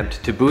an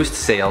attempt to boost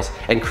sales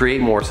and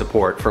create more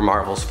support for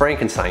Marvel's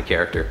Frankenstein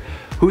character,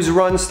 whose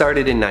run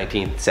started in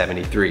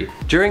 1973.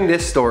 During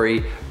this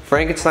story,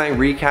 Frankenstein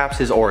recaps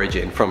his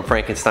origin from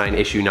Frankenstein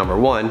issue number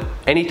 1,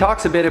 and he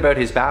talks a bit about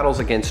his battles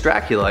against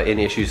Dracula in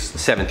issues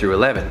 7 through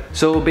 11.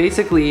 So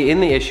basically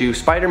in the issue,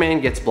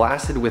 Spider-Man gets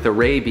blasted with a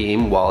ray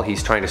beam while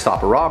he's trying to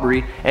stop a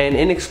robbery and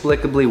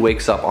inexplicably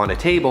wakes up on a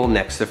table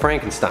next to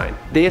Frankenstein.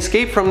 They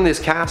escape from this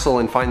castle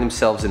and find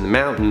themselves in the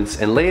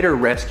mountains and later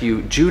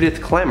rescue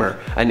Judith Klemmer,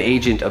 an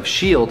agent of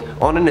S.H.I.E.L.D.,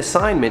 on an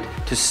assignment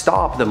to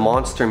stop the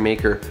monster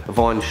maker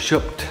Von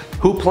Schucht,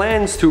 who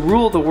plans to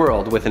rule the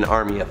world with an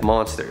army of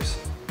monsters.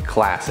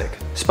 Classic.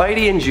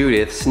 Spidey and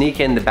Judith sneak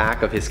in the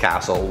back of his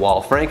castle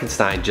while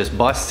Frankenstein just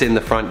busts in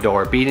the front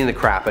door, beating the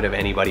crap out of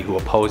anybody who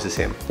opposes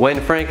him. When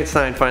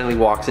Frankenstein finally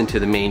walks into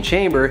the main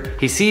chamber,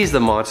 he sees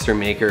the monster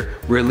maker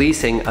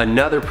releasing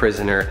another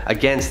prisoner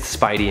against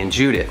Spidey and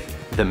Judith,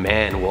 the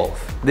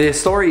Man-Wolf. The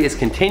story is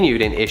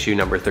continued in issue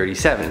number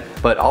 37,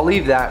 but I'll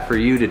leave that for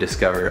you to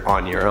discover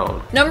on your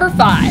own. Number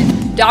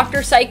 5.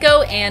 Dr.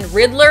 Psycho and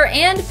Riddler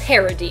and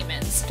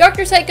Parademons.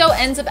 Dr. Psycho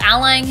ends up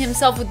allying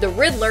himself with the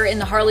Riddler in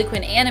the Harley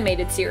Quinn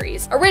animated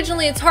series.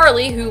 Originally it's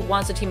Harley who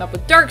wants to team up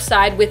with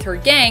Darkseid with her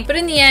gang, but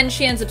in the end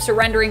she ends up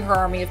surrendering her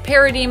army of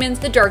parademons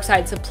that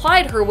Darkseid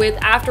supplied her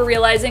with after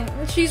realizing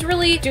she's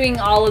really doing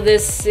all of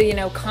this,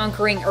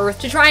 conquering Earth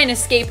to try and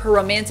escape her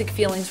romantic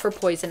feelings for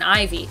Poison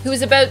Ivy, who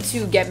is about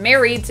to get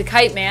married to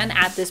Kite Man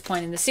at this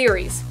point in the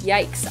series.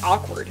 Yikes,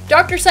 awkward.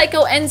 Dr.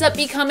 Psycho ends up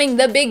becoming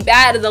the big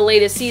bad of the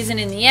latest season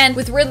in the end,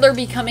 with Riddler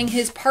becoming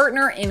his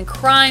partner in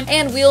crime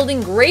and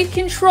wielding great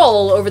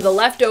control over the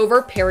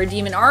leftover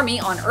parademon army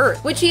on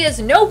Earth, which he has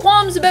no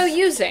qualms about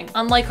using,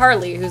 unlike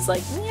Harley, who's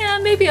like, yeah,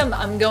 maybe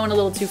I'm going a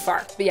little too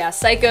far. But yeah,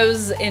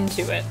 Psycho's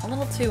into it. A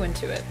little too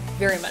into it.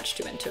 Very much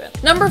too into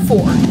it. Number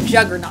 4.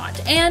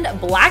 Juggernaut and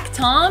Black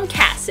Tom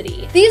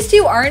Cassidy. These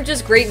two aren't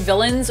just great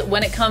villains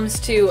when it comes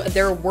to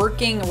their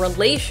working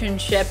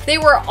relationship, they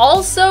were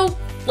also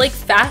like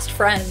fast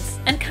friends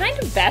and kind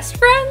of best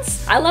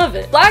friends. I love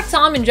it. Black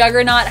Tom and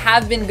Juggernaut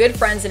have been good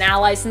friends and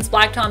allies since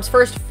Black Tom's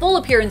first full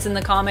appearance in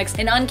the comics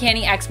in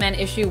Uncanny X-Men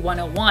issue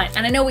 101.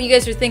 And I know what you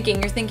guys are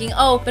thinking. You're thinking,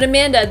 oh, but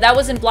Amanda, that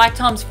wasn't Black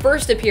Tom's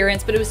first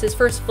appearance, but it was his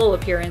first full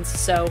appearance.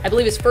 So I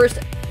believe his first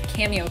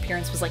cameo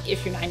appearance was like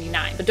issue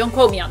 99, but don't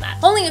quote me on that.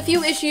 Only a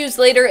few issues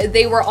later,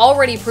 they were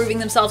already proving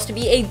themselves to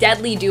be a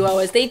deadly duo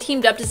as they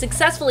teamed up to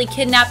successfully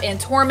kidnap and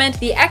torment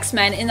the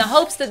X-Men in the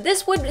hopes that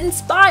this would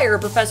inspire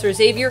Professor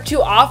Xavier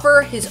to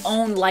offer his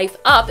own life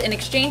up in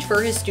exchange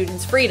for his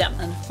students' freedom.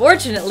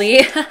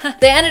 Unfortunately,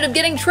 they ended up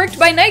getting tricked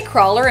by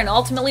Nightcrawler and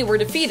ultimately were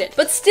defeated.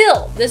 But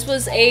still, this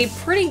was a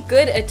pretty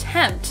good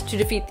attempt to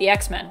defeat the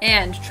X-Men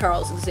and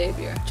Charles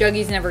Xavier.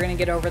 Juggy's never gonna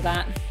get over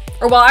that.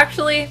 Or well,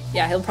 actually,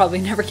 yeah, he'll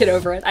probably never get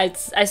over it. I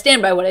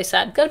stand by what I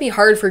said. It's gotta be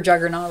hard for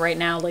Juggernaut right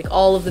now. Like,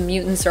 all of the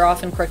mutants are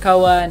off in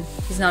Krakoa and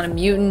he's not a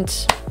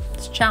mutant.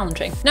 It's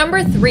challenging.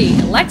 Number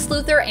 3, Lex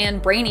Luthor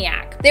and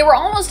Brainiac. They were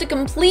almost a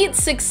complete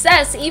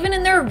success even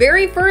in their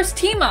very first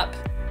team up.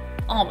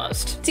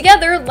 almost.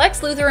 Together,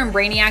 Lex Luthor and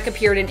Brainiac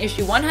appeared in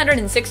issue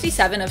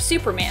 167 of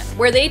Superman,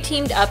 where they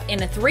teamed up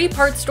in a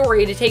 3-part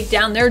story to take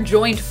down their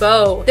joint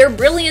foe. Their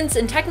brilliance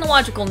and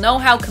technological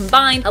know-how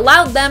combined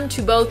allowed them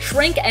to both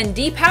shrink and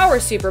depower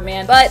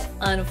Superman, but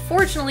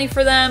unfortunately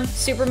for them,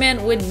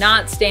 Superman would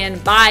not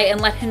stand by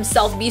and let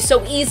himself be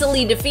so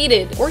easily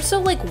defeated, or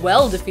so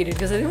well defeated,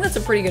 because I think that's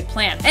a pretty good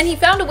plan. And he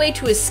found a way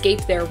to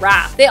escape their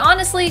wrath. They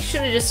honestly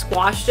should have just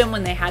squashed him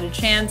when they had a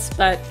chance,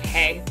 but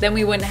hey, then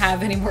we wouldn't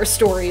have any more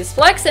stories.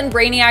 Lex and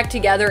Brainiac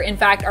together, in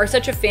fact, are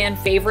such a fan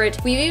favorite.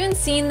 We've even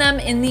seen them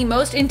in the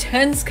most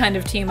intense kind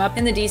of team up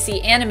in the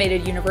DC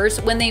animated universe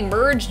when they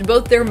merged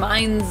both their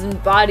minds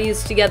and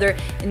bodies together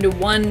into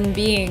one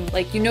being.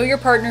 Like, you know your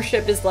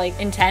partnership is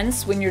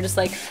intense when you're just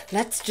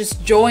let's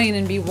just join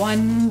and be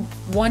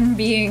one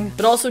being,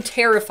 but also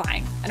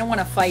terrifying. I don't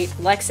want to fight.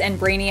 Lex and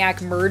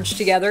Brainiac merged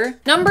together.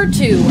 Number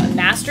 2,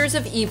 Masters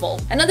of Evil.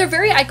 Another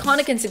very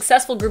iconic and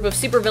successful group of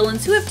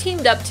supervillains who have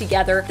teamed up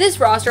together. This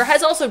roster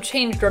has also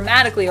changed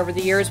dramatically over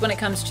the years when it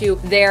comes to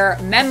their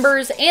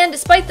members, and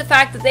despite the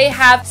fact that they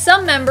have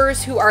some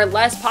members who are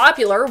less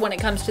popular when it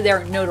comes to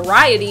their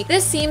notoriety,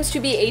 this seems to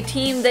be a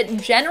team that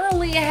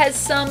generally has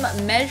some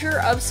measure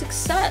of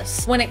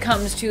success when it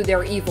comes to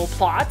their evil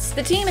plots.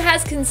 The team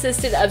has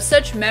consisted of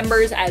such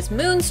members as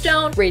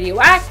Moonstone,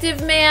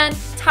 Radioactive Man,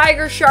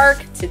 Tiger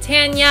Shark,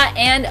 Titania,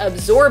 and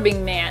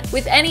Absorbing Man,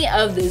 with any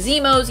of the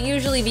Zemos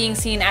usually being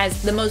seen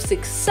as the most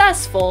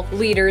successful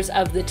leaders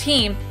of the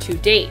team to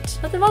date.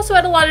 But they've also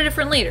had a lot of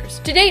different leaders.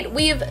 To date,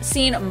 we've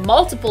seen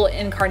multiple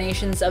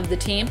incarnations of the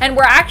team, and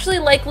we're actually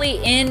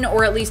likely in,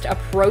 or at least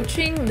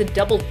approaching, the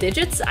double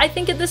digits, I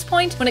think, at this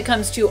point, when it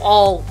comes to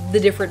all the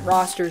different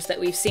rosters that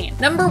we've seen.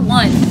 Number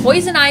 1,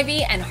 Poison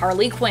Ivy and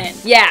Harley Quinn.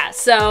 Yeah,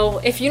 so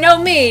if you know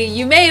me,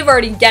 you may have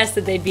already guessed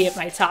that they'd be at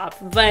my top,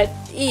 but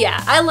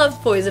yeah, I love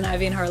Poison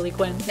Ivy and Harley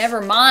Quinn.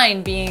 Never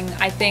mind being,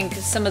 I think,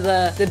 some of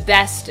the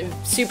best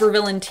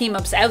supervillain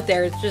team-ups out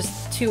there. It's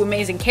just 2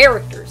 amazing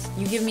characters.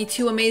 You give me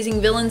 2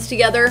 amazing villains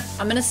together,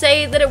 I'm gonna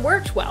say that it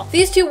worked well.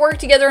 These 2 work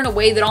together in a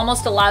way that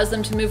almost allows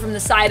them to move from the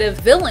side of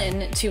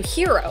villain to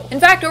hero. In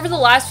fact, over the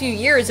last few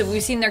years, as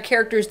we've seen their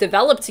characters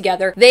develop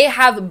together, they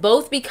have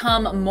both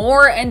become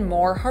more and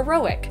more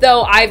heroic.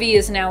 Though Ivy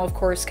is now, of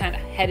course, kind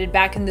of headed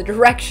back in the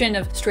direction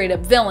of straight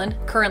up villain,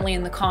 currently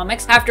in the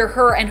comics, after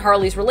her and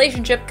Harley's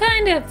relationship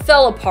kind of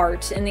fell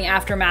apart in the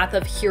aftermath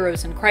of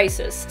Heroes in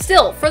Crisis.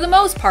 Still, for the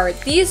most part,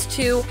 these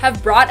 2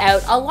 have brought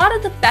out a lot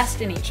of the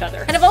best in each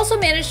other, and have also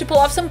managed to pull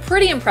off some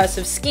pretty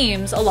impressive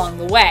schemes along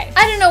the way.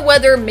 I don't know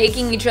whether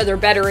making each other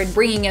better and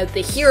bringing out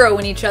the hero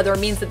in each other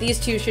means that these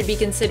 2 should be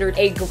considered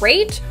a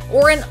great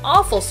or an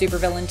awful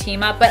supervillain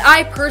team up, but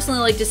I personally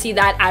like to see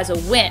that as a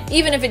win,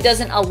 even if it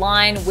doesn't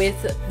align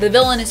with the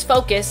villainous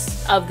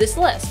focus of this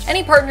list.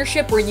 Any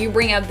partnership where you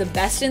bring out the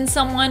best in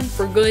someone,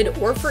 for good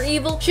or for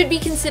evil, should be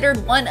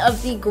considered one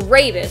of the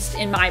greatest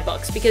in my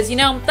books, because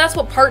that's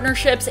what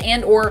partnerships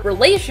and or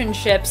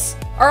relationships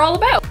are all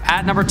about.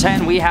 At number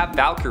 10, we have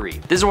Valkyrie.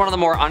 This is one of the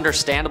more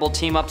understandable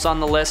team-ups on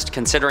the list,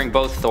 considering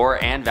both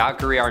Thor and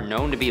Valkyrie are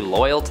known to be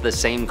loyal to the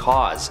same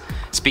cause.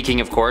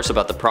 Speaking, of course,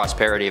 about the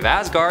prosperity of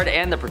Asgard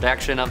and the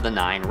protection of the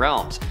 9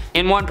 realms.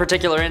 In one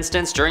particular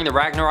instance, during the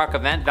Ragnarok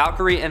event,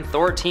 Valkyrie and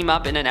Thor team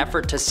up in an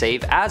effort to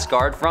save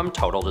Asgard from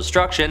total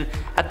destruction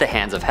at the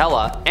hands of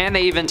Hela, and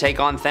they even take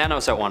on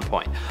Thanos at one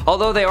point.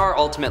 Although they are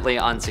ultimately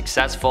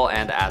unsuccessful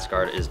and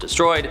Asgard is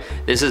destroyed,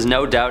 this is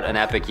no doubt an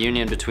epic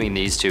union between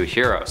these 2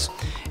 heroes.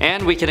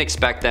 And we can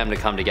expect them to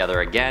come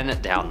together again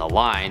down the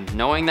line,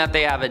 knowing that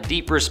they have a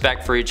deep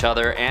respect for each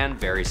other and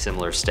very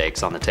similar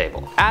stakes on the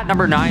table. At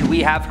number 9,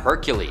 we have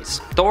Hercules.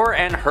 Thor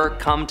and Herc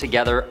come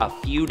together a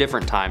few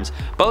different times,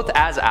 both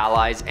as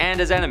allies and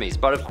as enemies,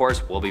 but of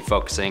course we'll be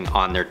focusing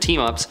on their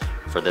team-ups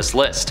for this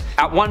list.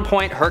 At one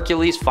point,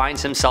 Hercules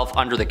finds himself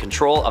under the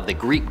control of the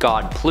Greek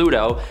god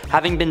Pluto,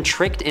 having been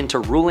tricked into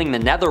ruling the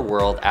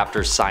Netherworld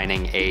after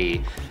signing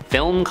a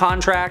film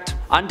contract.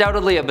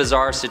 Undoubtedly a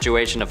bizarre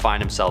situation to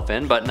find himself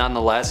in, but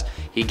nonetheless,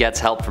 he gets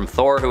help from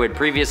Thor, who had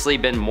previously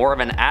been more of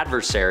an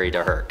adversary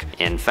to Herc.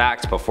 In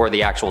fact, before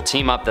the actual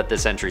team up that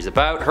this entry is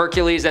about,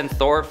 Hercules and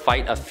Thor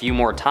fight a few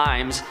more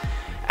times,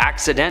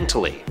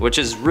 accidentally, which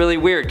is really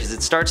weird because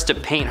it starts to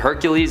paint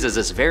Hercules as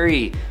this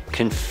very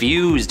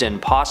confused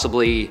and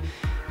possibly,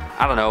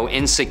 I don't know,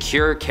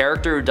 insecure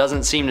character who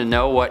doesn't seem to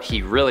know what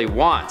he really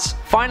wants.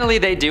 Finally,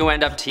 they do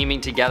end up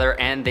teaming together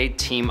and they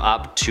team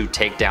up to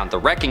take down the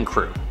Wrecking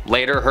Crew.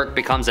 Later, Herc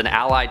becomes an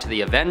ally to the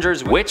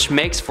Avengers, which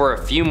makes for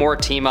a few more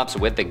team-ups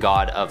with the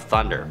God of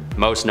Thunder,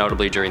 most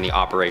notably during the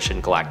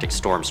Operation Galactic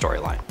Storm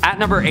storyline. At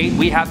number 8,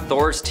 we have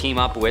Thor's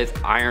team-up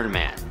with Iron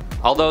Man.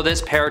 Although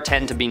this pair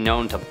tend to be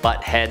known to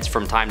butt heads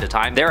from time to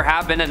time, there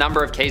have been a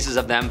number of cases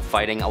of them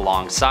fighting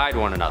alongside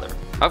one another.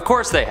 Of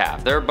course they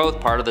have, they're both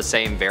part of the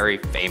same very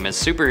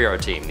famous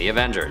superhero team, the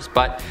Avengers,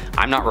 but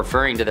I'm not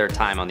referring to their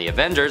time on the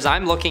Avengers,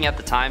 I'm looking at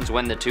the times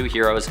when the 2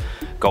 heroes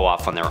go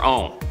off on their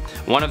own.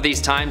 One of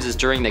these times is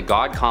during the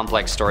God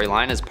Complex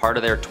storyline as part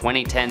of their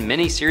 2010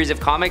 mini-series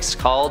of comics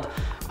called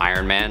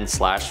Iron Man /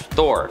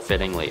 Thor,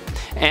 fittingly.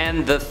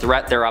 And the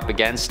threat they're up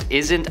against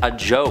isn't a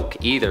joke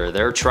either.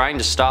 They're trying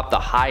to stop the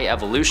High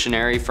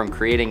Evolutionary from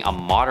creating a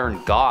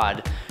modern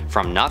god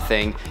from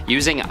nothing,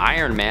 using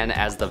Iron Man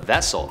as the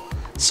vessel.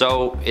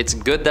 So it's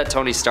good that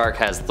Tony Stark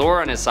has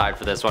Thor on his side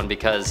for this one,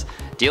 because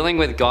dealing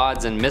with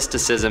gods and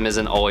mysticism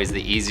isn't always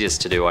the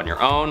easiest to do on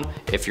your own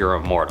if you're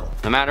immortal,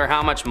 no matter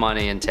how much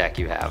money and tech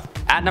you have.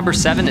 At number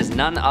 7 is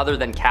none other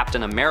than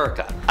Captain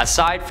America.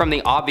 Aside from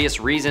the obvious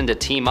reason to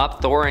team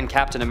up, Thor and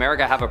Captain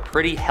America have a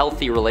pretty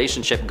healthy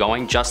relationship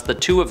going, just the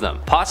two of them.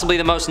 Possibly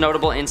the most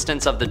notable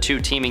instance of the two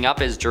teaming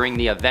up is during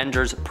the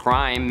Avengers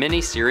Prime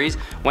miniseries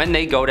when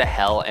they go to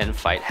Hell and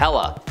fight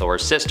Hela,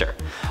 Thor's sister.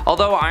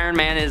 Although Iron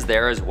Man is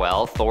there as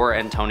well, Thor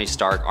and Tony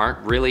Stark aren't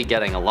really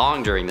getting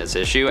along during this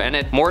issue, and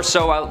it more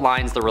so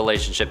outlines the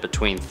relationship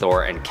between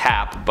Thor and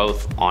Cap,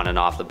 both on and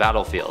off the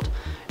battlefield.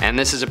 And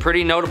this is a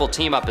pretty notable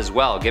team up as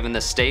well, given the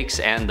stakes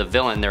and the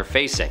villain they're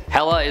facing.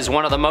 Hela is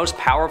one of the most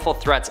powerful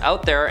threats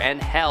out there,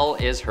 and Hell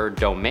is her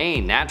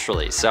domain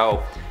naturally,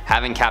 so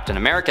having Captain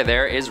America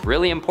there is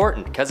really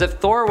important, because if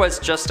Thor was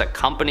just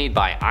accompanied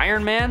by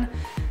Iron Man,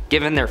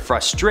 given their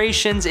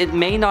frustrations, it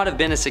may not have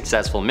been a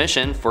successful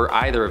mission for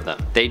either of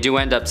them. They do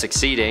end up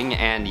succeeding,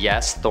 and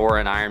yes, Thor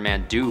and Iron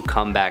Man do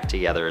come back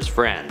together as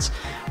friends.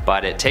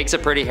 But it takes a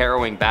pretty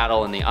harrowing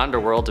battle in the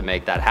underworld to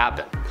make that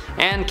happen.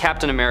 And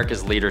Captain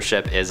America's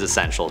leadership is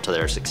essential to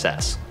their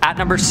success. At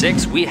number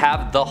 6, we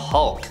have the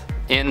Hulk.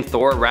 In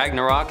Thor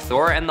Ragnarok,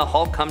 Thor and the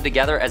Hulk come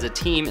together as a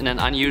team in an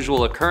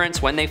unusual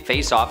occurrence when they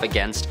face off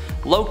against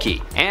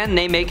Loki, and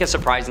they make a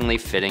surprisingly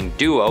fitting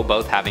duo,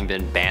 both having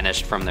been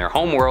banished from their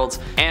homeworlds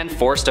and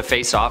forced to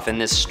face off in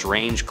this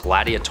strange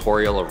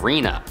gladiatorial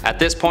arena. At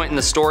this point in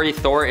the story,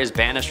 Thor is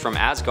banished from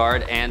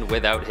Asgard and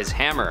without his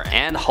hammer,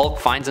 and Hulk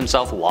finds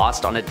himself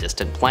lost on a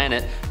distant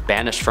planet,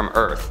 banished from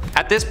Earth.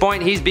 At this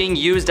point, he's being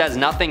used as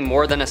nothing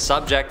more than a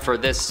subject for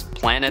this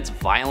planet's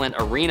violent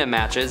arena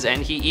matches,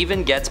 and he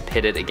even gets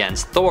pitted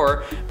against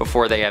Thor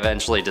before they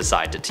eventually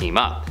decide to team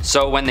up.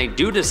 So when they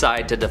do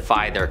decide to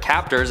defy their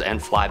captors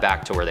and fly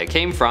back to where they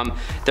came from,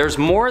 there's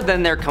more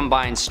than their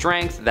combined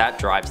strength that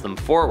drives them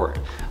forward.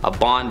 A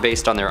bond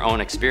based on their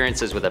own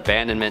experiences with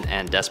abandonment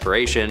and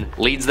desperation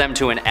leads them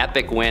to an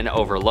epic win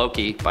over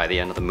Loki by the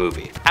end of the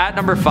movie. At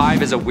number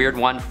 5 is a weird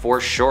one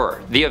for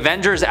sure. The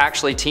Avengers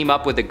actually team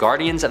up with the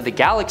Guardians of the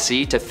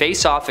Galaxy to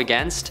face off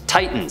against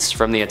Titans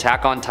from the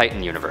Attack on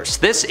Titan universe.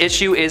 This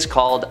issue is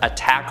called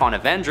Attack on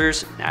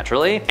Avengers,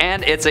 naturally,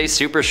 and it's a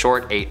super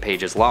short 8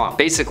 pages long.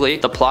 Basically,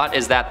 the plot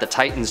is that the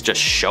Titans just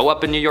show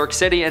up in New York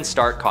City and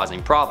start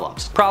causing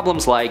problems.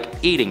 Problems like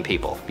eating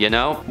people, you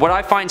know? What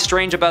I find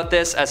strange about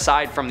this,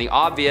 aside from the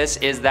obvious,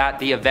 is that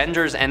the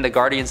Avengers and the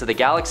Guardians of the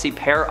Galaxy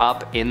pair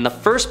up in the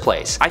first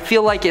place. I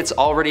feel like it's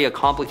already a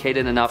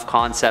complicated enough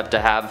concept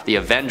to have the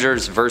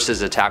Avengers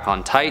versus Attack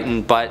on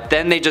Titan, but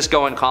then they just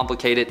go and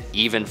complicate it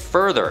even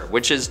further,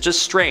 which is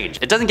just strange.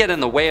 It doesn't get in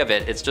the way of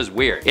it, it's just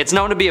weird. It's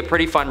known to be a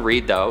pretty fun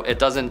read though. It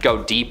doesn't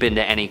go deep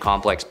into any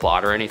complex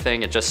plot or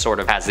anything, it just sort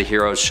of has the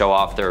heroes show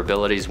off their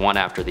abilities one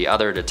after the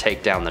other to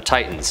take down the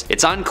Titans.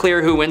 It's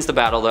unclear who wins the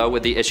battle though,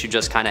 with the issue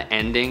just kinda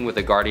ending with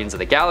the Guardians of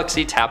the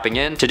Galaxy tapping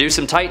in to do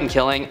some Titan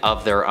killing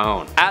of their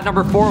own. At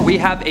number 4, we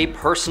have a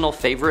personal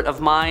favorite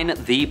of mine,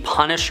 the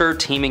Punisher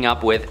teaming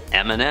up with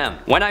Eminem.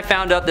 When I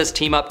found out this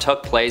team up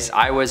took place,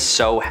 I was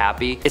so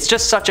happy. It's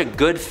just such a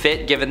good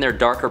fit given their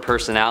darker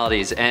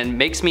personalities, and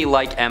makes me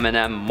like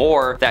Eminem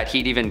more that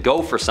he'd even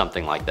go for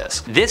something like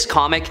this. This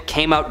comic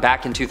came out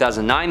back in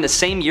 2009, the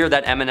same year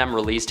that Eminem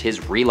released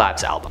his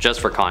Relapse album, just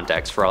for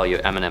context for all you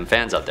Eminem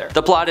fans out there.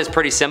 The plot is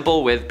pretty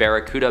simple, with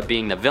Barracuda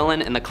being the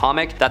villain in the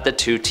comic that the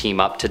two team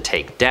up to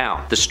take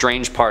down. The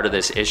strange part of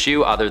this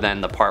issue, other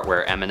than the part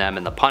where Eminem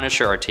and the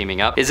Punisher are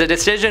teaming up, is a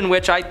decision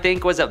which I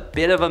think was a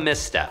bit of a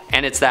misstep,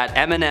 and it's that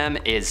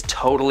Eminem is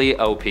totally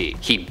OP.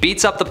 He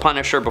beats up the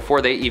Punisher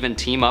before they even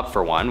team up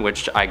for one,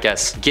 which I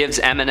guess gives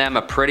Eminem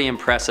a pretty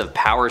impressive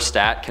power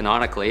stat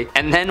canonically,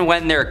 and then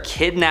when they're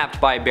kidnapped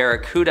by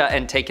Barracuda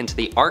and taken to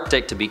the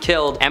Arctic to be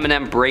killed,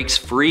 Eminem breaks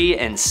free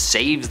and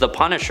saves the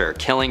Punisher,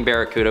 killing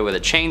Barracuda with a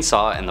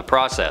chainsaw in the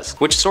process,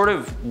 which sort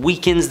of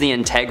weakens the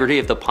integrity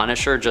of the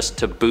Punisher just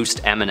to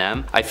boost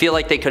Eminem. I feel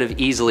like they could have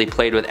easily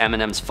played with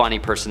Eminem's funny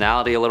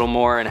personality a little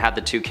more and had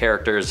the two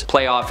characters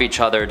play off each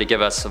other to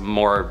give us a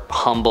more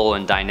humble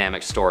and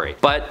dynamic story.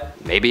 But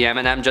maybe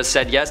Eminem just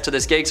said yes to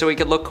this gig so he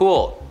could look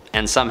cool,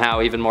 and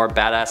somehow even more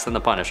badass than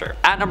the Punisher.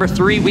 At number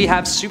 3, we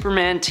have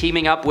Superman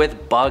teaming up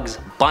with Bugs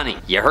Bunny.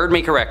 You heard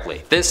me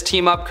correctly. This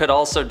team up could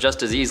also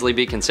just as easily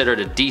be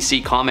considered a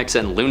DC Comics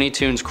and Looney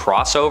Tunes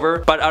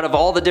crossover, but out of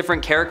all the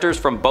different characters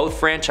from both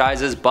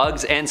franchises,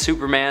 Bugs and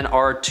Superman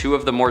are two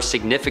of the more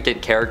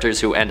significant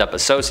characters who end up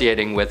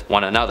associating with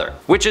one another,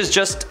 which is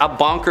just a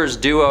bonkers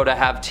duo to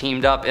have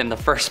teamed up in the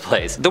first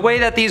place. The way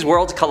that these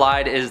worlds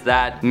collide is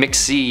that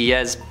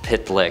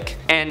Mxyzptlk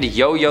and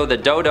Yo-Yo the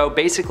Dodo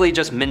basically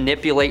just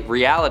manipulate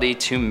reality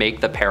to make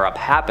the pair up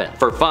happen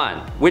for fun,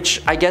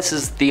 which I guess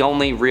is the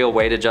only real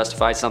way to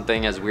justify by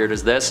something as weird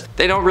as this.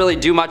 They don't really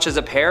do much as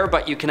a pair,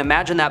 but you can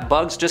imagine that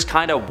Bugs just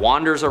kinda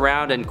wanders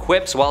around and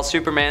quips while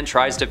Superman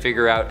tries to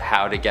figure out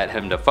how to get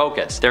him to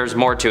focus. There's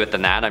more to it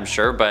than that, I'm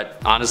sure, but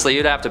honestly,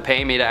 you'd have to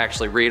pay me to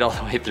actually read all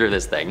the way through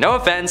this thing. No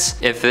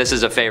offense if this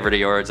is a favorite of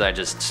yours, I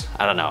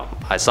don't know.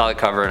 I saw the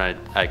cover and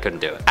I couldn't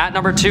do it. At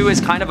number 2 is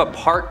kind of a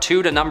part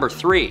 2 to number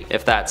 3,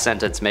 if that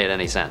sentence made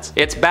any sense.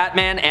 It's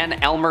Batman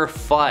and Elmer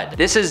Fudd.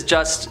 This is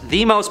just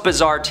the most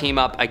bizarre team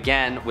up,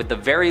 again, with the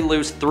very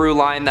loose through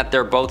line that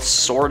they're both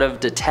sort of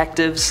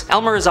detectives.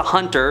 Elmer is a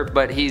hunter,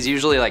 but he's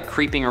usually like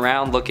creeping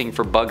around looking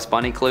for Bugs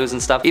Bunny clues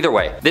and stuff. Either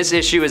way, this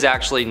issue is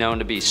actually known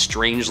to be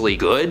strangely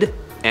good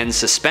and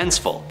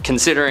suspenseful,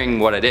 considering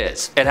what it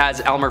is. It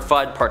has Elmer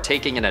Fudd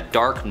partaking in a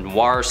dark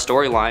noir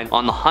storyline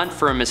on the hunt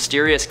for a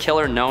mysterious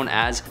killer known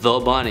as the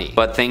Bunny.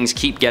 But things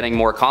keep getting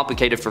more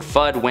complicated for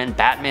Fudd when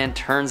Batman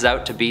turns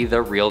out to be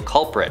the real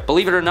culprit.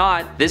 Believe it or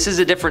not, this is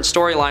a different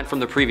storyline from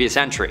the previous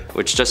entry,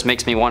 which just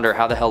makes me wonder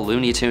how the hell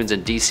Looney Tunes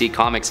and DC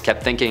Comics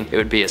kept thinking it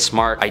would be a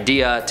smart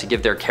idea to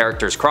give their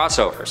characters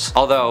crossovers.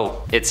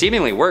 Although, it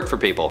seemingly worked for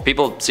people.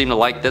 People seem to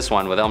like this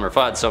one with Elmer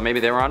Fudd, so maybe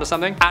they were onto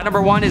something. At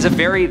number 1 is a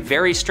very,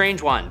 very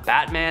strange one.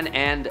 Batman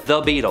and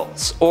the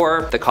Beatles,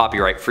 or the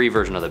copyright-free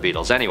version of the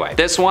Beatles anyway.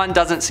 This one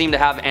doesn't seem to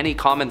have any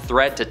common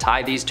thread to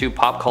tie these two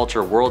pop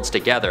culture worlds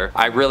together.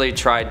 I really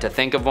tried to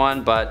think of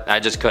one, but I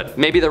just couldn't.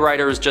 Maybe the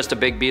writer was just a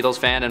big Beatles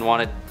fan and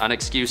wanted an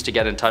excuse to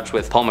get in touch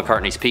with Paul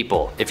McCartney's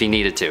people if he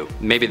needed to.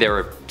 Maybe they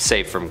were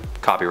safe from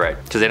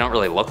copyright, because they don't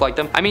really look like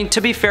them. I mean,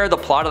 to be fair, the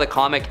plot of the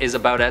comic is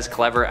about as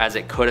clever as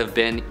it could have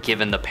been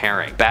given the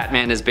pairing.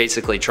 Batman is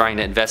basically trying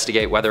to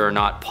investigate whether or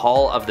not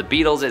Paul of the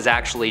Beatles is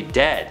actually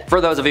dead.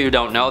 For those of you who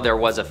don't know, there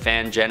was a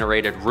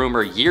fan-generated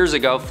rumor years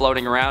ago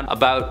floating around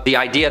about the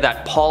idea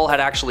that Paul had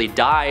actually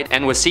died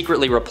and was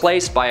secretly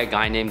replaced by a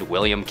guy named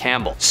William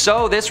Campbell.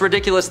 So this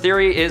ridiculous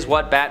theory is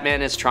what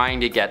Batman is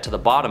trying to get to the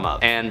bottom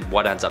of. And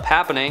what ends up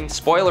happening,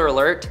 spoiler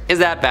alert, is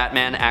that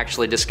Batman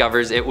actually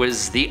discovers it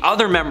was the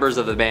other members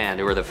of the band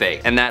who were the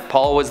fake, and that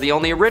Paul was the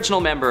only original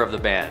member of the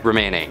band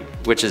remaining,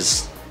 which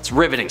is it's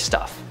riveting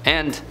stuff.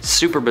 And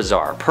super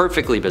bizarre,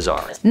 perfectly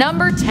bizarre.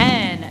 Number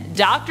 10,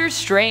 Doctor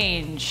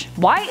Strange.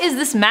 Why is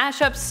this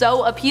mashup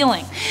so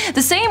appealing?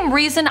 The same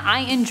reason I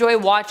enjoy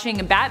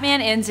watching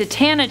Batman and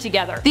Zatanna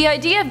together. The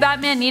idea of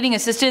Batman needing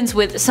assistance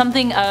with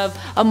something of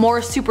a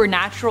more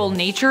supernatural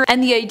nature,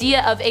 and the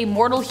idea of a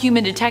mortal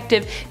human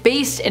detective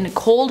based in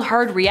cold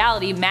hard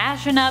reality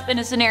mashing up in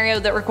a scenario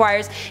that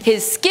requires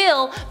his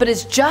skill but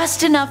is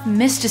just enough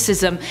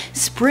mysticism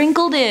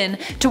sprinkled in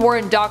to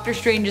warrant Doctor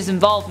Strange's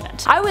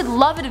involvement. I would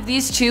love it if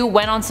these two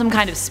went on some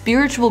kind of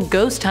spiritual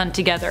ghost hunt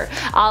together,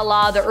 a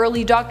la the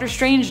early Doctor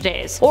Strange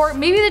days. Or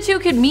maybe the two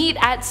could meet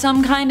at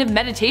some kind of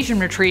meditation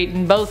retreat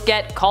and both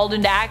get called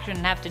into action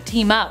and have to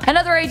team up.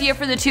 Another idea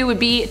for the two would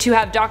be to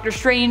have Doctor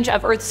Strange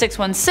of Earth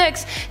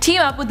 616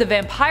 team up with the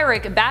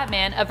vampiric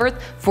Batman of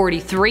Earth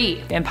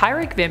 43.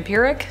 Vampiric?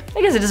 Vampiric?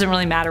 I guess it doesn't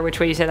really matter which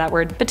way you say that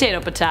word. Potato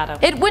potato.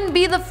 It wouldn't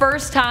be the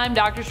first time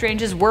Doctor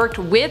Strange has worked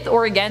with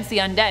or against the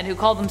undead who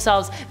call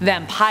themselves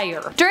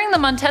vampire. During the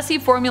Montesi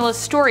Formula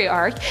story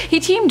arc, he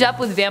teamed up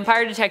with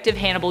vampire detective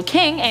Hannibal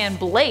King and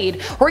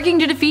Blade, working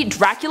to defeat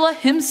Dracula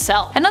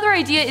himself. Another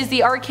idea is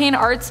the arcane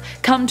arts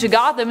come to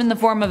Gotham in the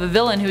form of a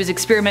villain who is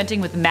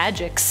experimenting with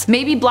magics.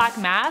 Maybe Black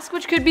Mask,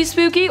 which could be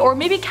spooky, or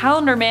maybe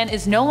Calendar Man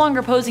is no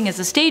longer posing as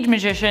a stage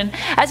magician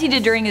as he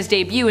did during his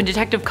debut in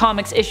Detective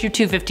Comics issue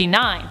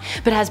 259,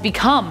 but has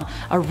become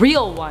a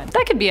real one.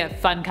 That could be a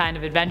fun kind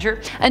of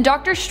adventure. And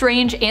Doctor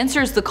Strange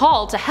answers the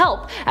call to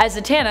help as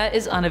Zatanna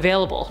is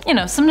unavailable. You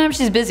know, sometimes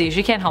she's busy,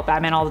 she can't help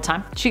Batman all the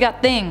time. She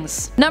got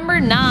things. Number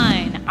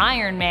 9,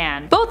 Iron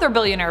Man. Both are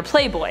billionaire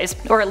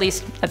playboys, or at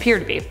least appear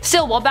to be.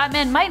 Still, while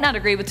Batman might not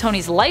agree with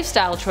Tony's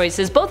lifestyle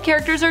choices, both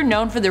characters are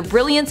known for their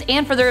brilliance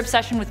and for their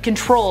obsession with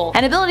control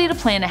and ability to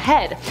plan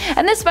ahead,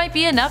 and this might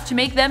be enough to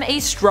make them a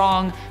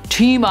strong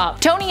team up.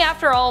 Tony,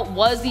 after all,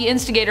 was the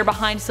instigator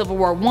behind Civil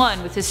War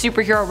I with his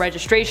Superhero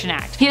Registration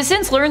Act. He has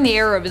since learned the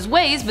error of his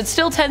ways, but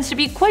still tends to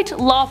be quite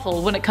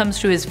lawful when it comes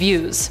to his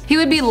views. He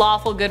would be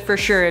lawful good for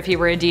sure if he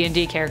were a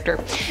D&D character.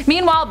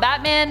 Meanwhile,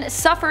 Batman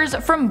suffers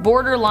from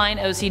borderline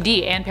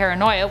OCD and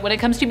paranoia when it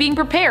comes to being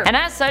prepared, and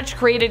as such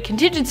created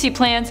contingency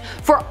plans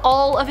for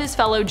all of his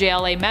fellow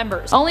JLA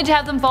members, only to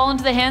have them fall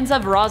into the hands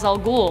of Ra's al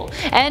Ghul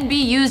and be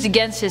used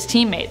against his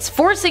teammates,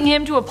 forcing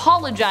him to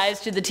apologize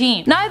to the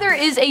team. Neither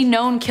is a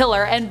known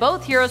killer, and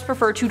both heroes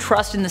prefer to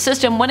trust in the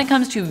system when it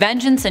comes to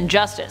vengeance and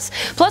justice.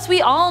 Plus,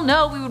 we all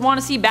know we would want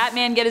to see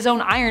Batman get his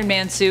own Iron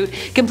Man suit,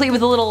 complete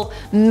with a little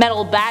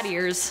metal bat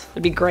ears.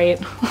 That'd be great.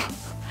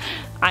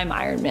 I'm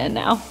Iron Man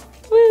now.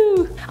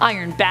 Woo!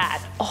 Iron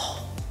Bat. Oh.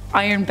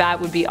 Iron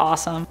Bat would be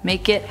awesome.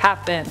 Make it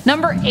happen.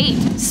 Number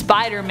 8.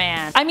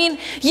 Spider-Man. I mean,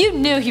 you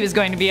knew he was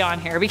going to be on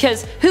here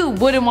because who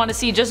wouldn't want to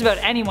see just about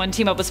anyone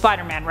team up with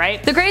Spider-Man,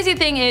 right? The crazy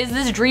thing is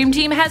this dream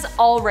team has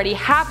already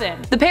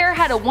happened. The pair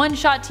had a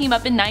one-shot team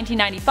up in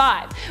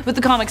 1995 with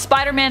the comic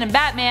Spider-Man and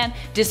Batman,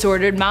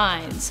 Disordered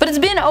Minds. But it's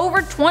been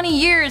over 20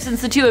 years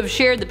since the two have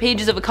shared the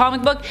pages of a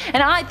comic book,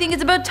 and I think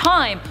it's about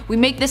time we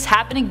make this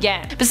happen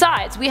again.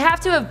 Besides, we have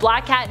to have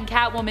Black Cat and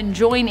Catwoman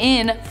join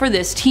in for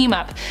this team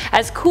up.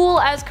 As cool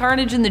as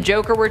Carnage and the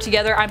Joker were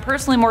together, I'm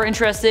personally more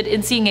interested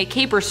in seeing a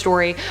caper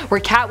story where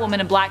Catwoman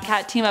and Black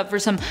Cat team up for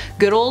some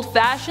good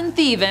old-fashioned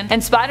thieving,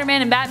 and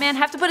Spider-Man and Batman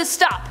have to put a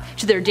stop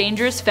to their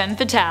dangerous femme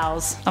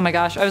fatales. Oh my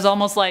gosh, I was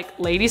almost like,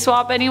 lady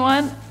swap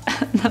anyone?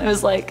 Then I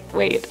was like,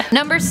 wait.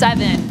 Number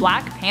 7.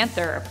 Black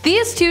Panther.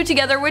 These two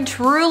together would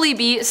truly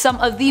be some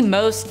of the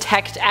most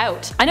teched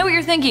out. I know what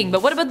you're thinking,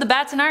 but what about the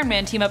Bats and Iron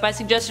Man team up I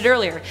suggested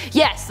earlier?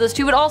 Yes, those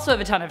two would also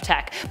have a ton of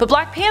tech, but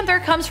Black Panther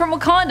comes from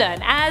Wakanda,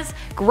 and as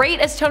great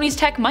as Tony's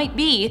tech might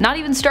be, not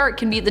even Stark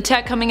can beat the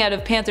tech coming out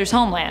of Panther's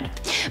homeland.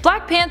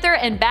 Black Panther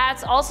and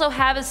Bats also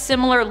have a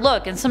similar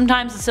look and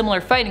sometimes a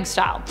similar fighting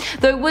style,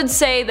 though I would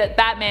say that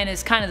Batman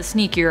is kind of the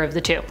sneakier of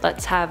the two.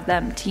 Let's have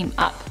them team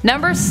up.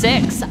 Number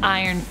 6.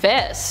 Iron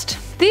Fist.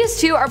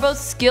 These two are both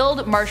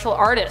skilled martial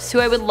artists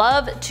who I would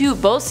love to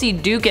both see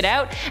duke it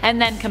out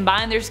and then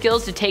combine their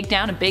skills to take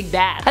down a big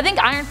bad. I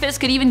think Iron Fist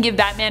could even give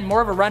Batman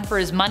more of a run for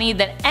his money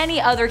than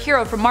any other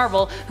hero from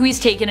Marvel who he's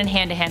taken in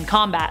hand-to-hand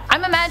combat.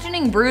 I'm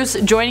imagining Bruce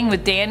joining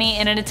with Danny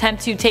in an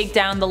attempt to take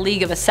down the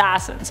League of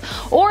Assassins,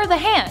 or the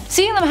Hand.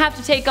 Seeing them have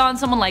to take on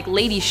someone like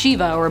Lady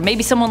Shiva or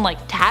maybe someone like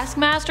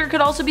Taskmaster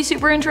could also be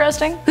super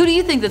interesting. Who do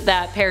you think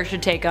that pair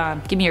should take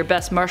on? Give me your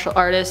best martial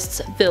artists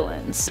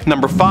villains.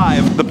 Number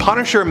 5. The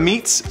Punisher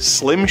meets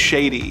Slim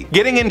Shady.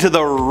 Getting into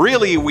the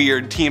really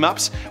weird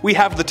team-ups, we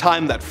have the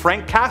time that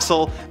Frank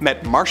Castle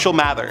met Marshall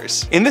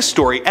Mathers. In this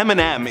story,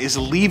 Eminem is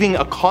leaving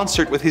a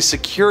concert with his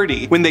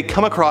security when they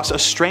come across a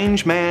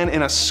strange man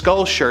in a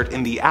skull shirt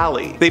in the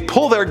alley. They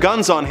pull their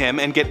guns on him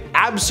and get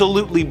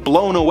absolutely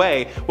blown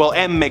away while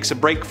M makes a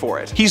break for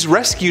it. He's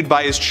rescued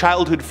by his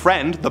childhood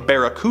friend, the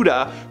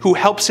Barracuda, who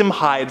helps him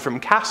hide from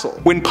Castle.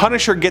 When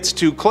Punisher gets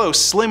too close,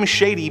 Slim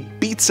Shady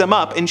beats him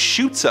up and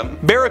shoots him.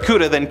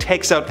 Barracuda then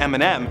takes out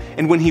Eminem,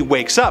 and when he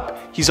wakes up,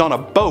 he's on a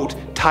boat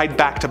tied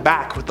back to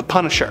back with the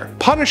Punisher.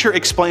 Punisher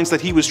explains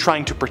that he was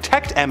trying to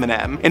protect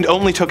Eminem and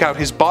only took out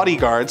his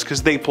bodyguards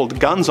because they pulled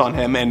guns on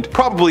him and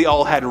probably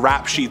all had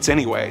rap sheets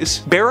anyways.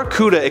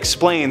 Barracuda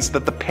explains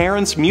that the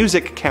Parents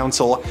Music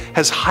Council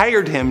has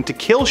hired him to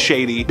kill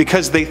Shady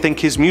because they think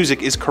his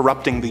music is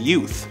corrupting the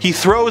youth. He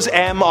throws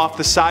M off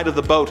the side of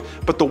the boat,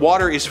 but the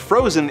water is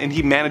frozen and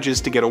he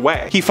manages to get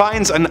away. He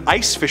finds an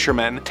ice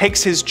fisherman,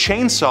 takes his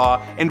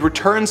chainsaw, and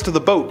returns to the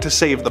boat to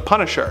save the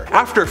Punisher.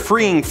 After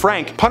freeing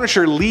Frank,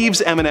 Punisher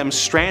leaves Eminem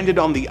stranded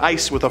on the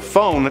ice with a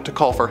phone to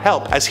call for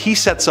help as he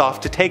sets off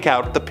to take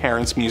out the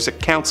Parents Music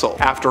Council.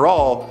 After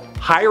all,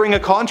 hiring a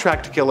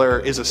contract killer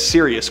is a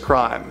serious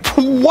crime.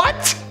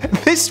 What?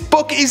 This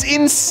book is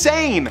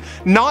insane!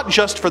 Not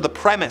just for the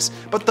premise,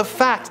 but the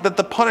fact that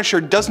the Punisher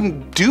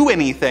doesn't do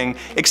anything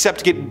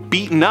except get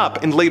beaten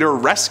up and later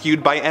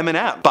rescued by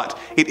Eminem. But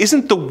it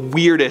isn't the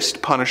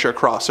weirdest Punisher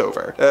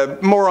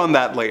crossover. More on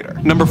that later.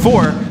 Number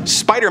 4.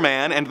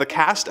 Spider-Man and the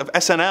cast of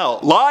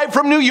SNL. Live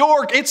from New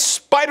York, it's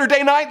Spider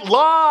Day Night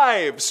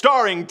Live!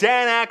 Starring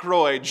Dan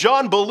Aykroyd,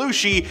 John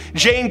Belushi,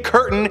 Jane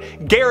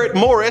Curtin, Garrett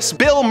Morris,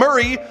 Bill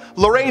Murray,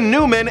 Lorraine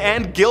Newman,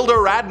 and Gilda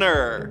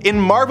Radner. In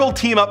Marvel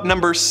Team-Up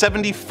number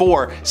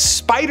 74,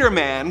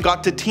 Spider-Man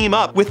got to team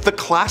up with the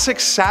classic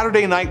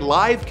Saturday Night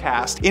Live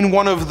cast in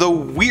one of the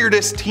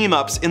weirdest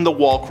team-ups in the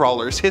Wall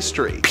Crawlers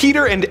history.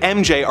 Peter and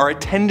MJ are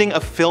attending a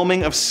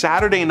filming of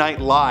Saturday Night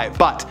Live,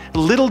 but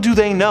little do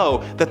they know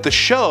that the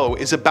show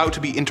is about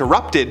to be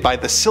interrupted by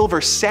the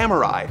Silver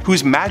Samurai,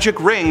 whose magic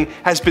ring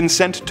has been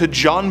sent to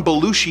John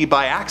Belushi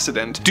by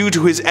accident due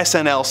to his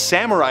SNL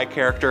Samurai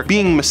character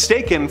being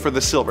mistaken for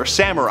the Silver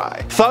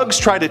Samurai. Thugs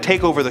try to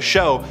take over the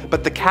show,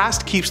 but the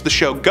cast keeps the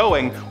show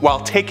going while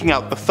taking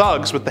out the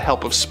thugs with the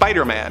help of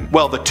Spider-Man,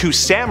 while the two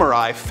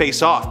samurai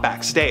face off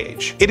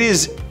backstage. It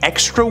is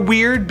extra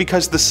weird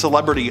because the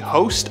celebrity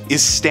host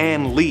is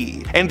Stan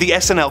Lee, and the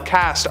SNL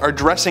cast are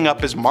dressing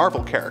up as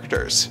Marvel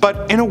characters.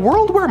 But in a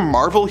world where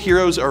Marvel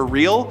heroes are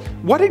real,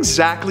 what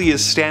exactly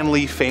is Stan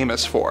Lee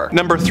famous for?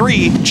 Number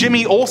 3.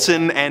 Jimmy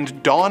Olsen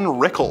and Don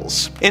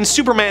Rickles. In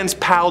Superman's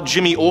pal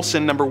Jimmy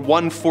Olsen number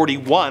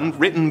 141,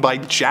 written by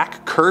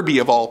Jack Kirby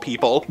of all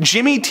people,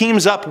 Jimmy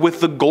teams up with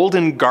the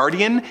Golden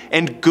Guardian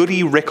and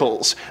Goody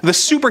Rickles, the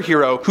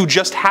superhero who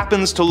just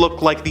happens to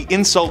look like the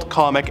insult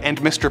comic and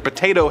Mr.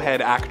 Potato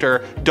Head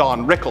actor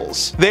Don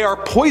Rickles. They are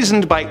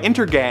poisoned by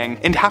Intergang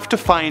and have to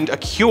find a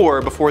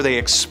cure before they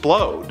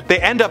explode. They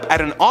end up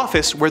at an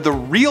office where the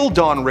real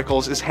Don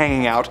Rickles is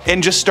hanging out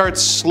and just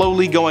starts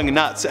slowly going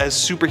nuts as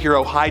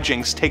superhero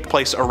hijinks take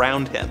place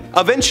around him.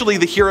 Eventually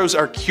the heroes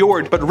are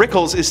cured, but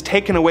Rickles is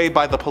taken away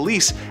by the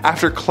police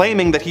after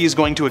claiming that he is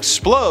going to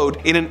explode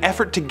explode in an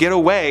effort to get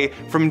away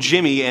from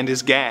Jimmy and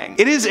his gang.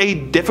 It is a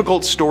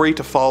difficult story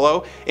to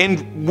follow,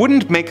 and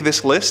wouldn't make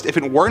this list if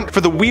it weren't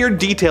for the weird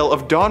detail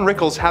of Don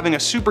Rickles having a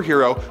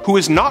superhero who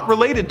is not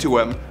related to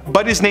him,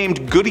 but is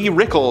named Goody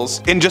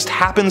Rickles and just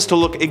happens to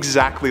look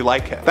exactly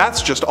like him.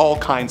 That's just all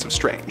kinds of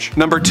strange.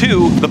 Number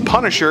 2, The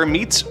Punisher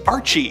meets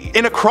Archie.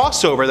 In a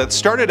crossover that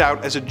started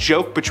out as a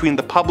joke between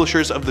the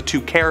publishers of the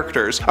two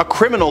characters, a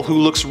criminal who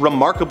looks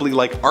remarkably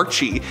like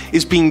Archie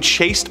is being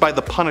chased by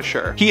the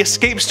Punisher. He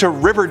escapes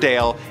to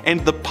Riverdale, and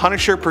the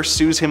Punisher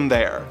pursues him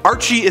there.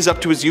 Archie is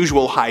up to his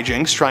usual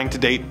hijinks, trying to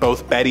date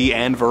both Betty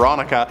and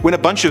Veronica, when a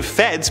bunch of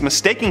feds,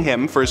 mistaking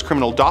him for his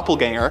criminal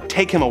doppelganger,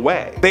 take him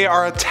away. They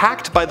are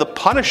attacked by the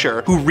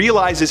Punisher, who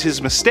realizes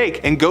his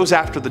mistake and goes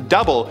after the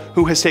double,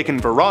 who has taken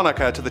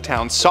Veronica to the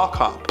town's sock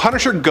hop.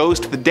 Punisher goes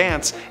to the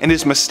dance and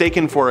is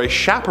mistaken for a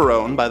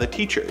chaperone by the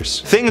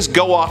teachers. Things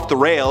go off the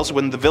rails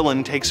when the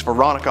villain takes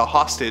Veronica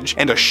hostage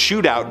and a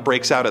shootout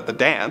breaks out at the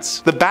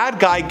dance. The bad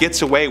guy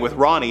gets away with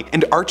Ronnie,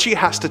 and Archie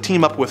has to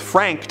team up with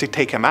Frank to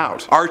take him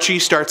out. Archie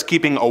starts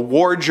keeping a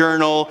war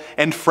journal,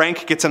 and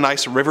Frank gets a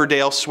nice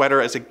Riverdale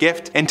sweater as a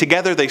gift, and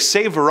together they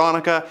save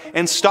Veronica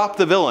and stop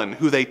the villain,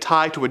 who they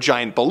tie to a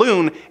giant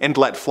balloon and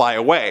let fly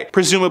away,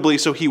 presumably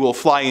so he will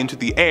fly into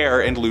the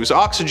air and lose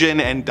oxygen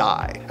and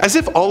die. As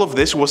if all of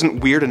this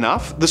wasn't weird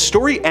enough, the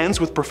story ends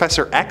with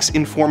Professor X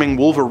informing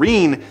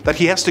Wolverine that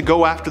he has to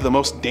go after the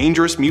most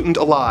dangerous mutant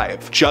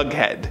alive,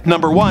 Jughead.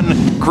 Number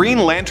 1, Green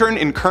Lantern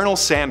and Colonel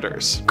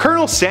Sanders.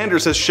 Colonel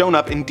Sanders has shown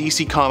up in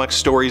DC Comics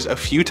stories a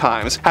few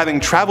times, having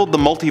traveled the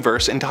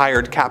multiverse and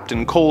hired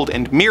Captain Cold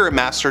and Mirror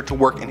Master to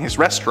work in his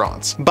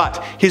restaurants.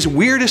 But his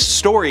weirdest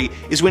story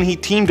is when he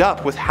teamed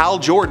up with Hal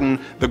Jordan,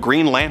 the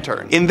Green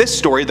Lantern. In this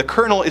story, the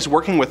Colonel is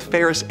working with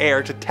Ferris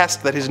Air to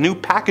test that his new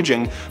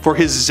packaging for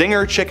his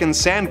Zinger chicken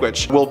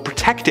sandwich will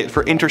protect it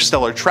for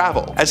interstellar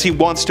travel, as he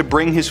wants to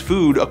bring his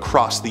food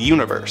across the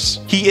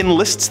universe. He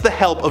enlists the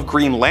help of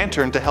Green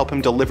Lantern to help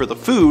him deliver the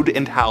food,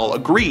 and Hal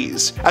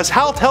agrees. As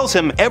Hal tells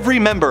him, every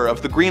member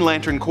of the Green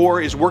Lantern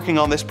Corps is working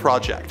on this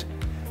project.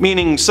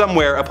 Meaning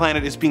somewhere a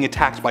planet is being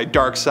attacked by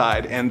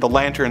Darkseid and the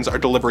Lanterns are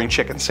delivering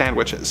chicken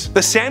sandwiches.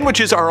 The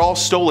sandwiches are all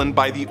stolen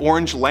by the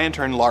Orange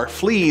Lantern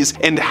Larfleeze,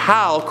 and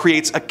Hal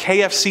creates a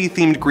KFC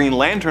themed Green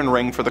Lantern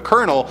ring for the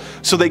Colonel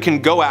so they can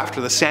go after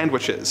the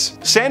sandwiches.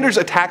 Sanders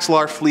attacks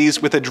Larfleeze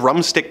with a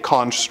drumstick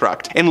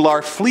construct, and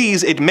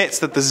Larfleeze admits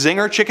that the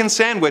Zinger chicken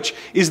sandwich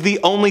is the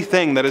only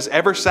thing that has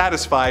ever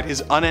satisfied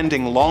his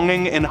unending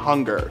longing and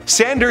hunger.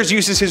 Sanders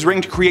uses his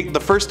ring to create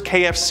the first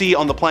KFC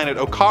on the planet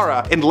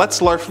Okara and lets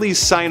Larfleeze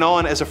sign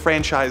on as a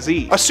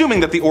franchisee, assuming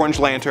that the Orange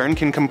Lantern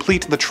can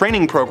complete the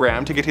training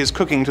program to get his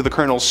cooking to the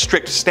Colonel's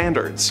strict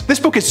standards. This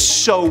book is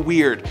so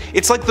weird.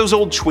 It's like those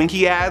old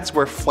Twinkie ads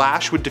where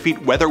Flash would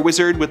defeat Weather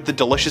Wizard with the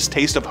delicious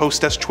taste of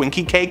Hostess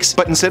Twinkie cakes,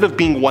 but instead of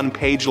being one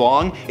page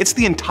long, it's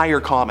the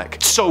entire comic.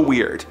 It's so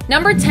weird.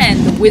 Number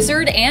 10, The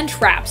Wizard and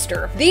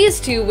Trapster.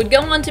 These two would go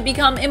on to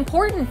become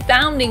important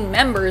founding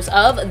members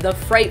of the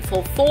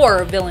Frightful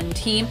Four villain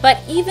team, but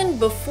even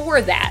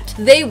before that,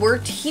 they were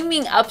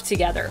teaming up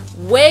together.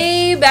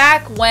 Way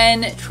back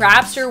when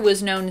Trapster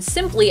was known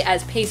simply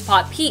as Paste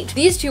Pot Pete.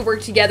 These two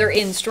worked together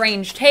in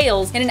Strange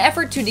Tales in an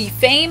effort to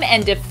defame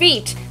and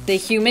defeat the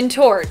Human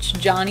Torch,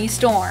 Johnny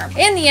Storm.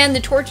 In the end,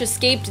 the Torch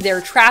escaped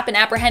their trap and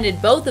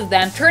apprehended both of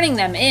them, turning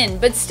them in,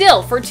 but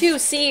still, for two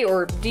C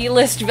or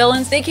D-list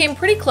villains, they came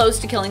pretty close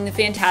to killing the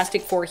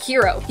Fantastic Four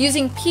hero,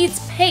 using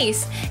Pete's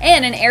pace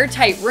and an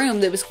airtight room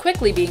that was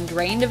quickly being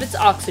drained of its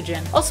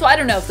oxygen. Also, I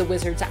don't know if the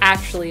Wizard's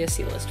actually a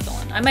C-list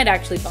villain. I might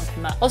actually bump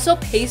him up. Also,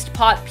 Paste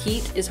Pot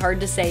Pete is hard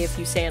to say if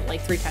you say it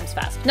like 3 times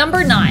fast.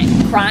 Number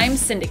 9, Crime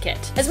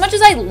Syndicate. As much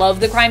as I love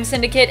the Crime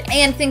Syndicate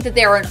and think that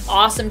they are an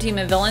awesome team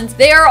of villains,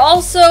 they are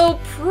also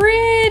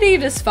pretty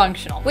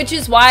dysfunctional, which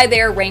is why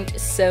they are ranked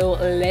so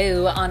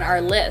low on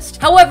our list.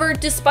 However,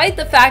 despite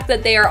the fact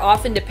that they are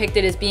often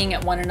depicted as being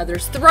at one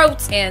another's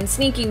throats and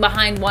sneaking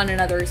behind one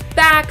another's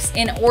backs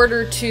in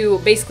order to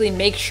basically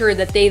make sure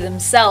that they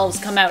themselves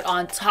come out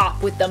on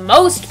top with the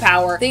most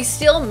power, they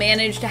still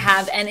manage to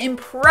have an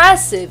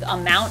impressive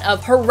amount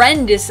of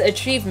horrendous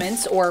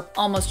achievements, or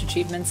almost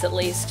achievements at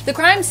least. The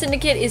Crime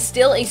Syndicate is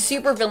still a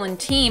supervillain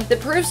team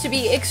that proves to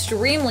be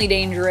extremely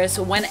dangerous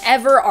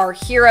whenever our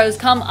heroes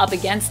come up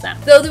against them,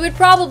 though they would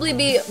probably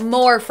be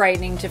more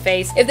frightening to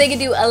face if they could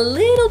do a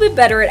little bit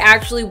better at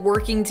actually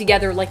working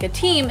together like a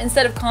team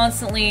instead of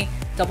constantly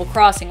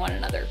double-crossing one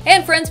another.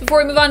 And friends, before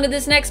we move on to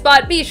this next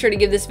spot, be sure to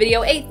give this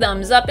video a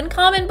thumbs up and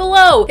comment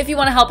below if you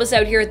want to help us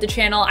out here at the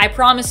channel. I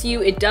promise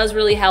you it does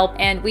really help,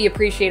 and we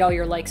appreciate all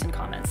your likes and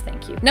comments.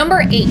 Thank you.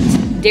 Number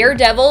 8,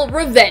 Daredevil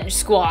Revenge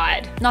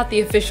Squad. Not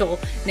the official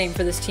name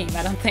for this team,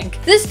 I don't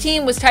think. This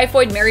team was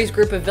Typhoid Mary's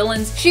group of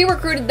villains. She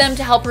recruited them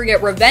to help her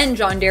get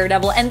revenge on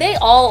Daredevil, and they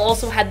all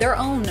also had their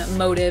own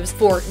motives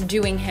for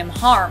doing him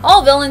harm.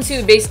 All villains who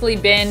had basically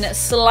been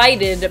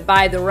slighted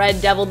by the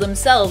Red Devil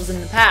themselves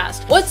in the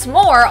past. What's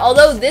more, more,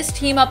 although this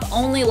team up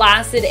only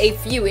lasted a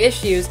few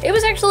issues, it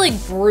was actually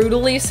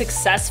brutally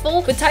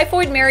successful, with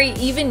Typhoid Mary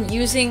even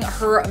using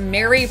her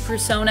Mary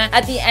persona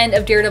at the end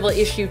of Daredevil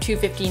issue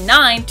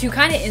 259 to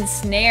kind of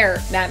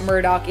ensnare Matt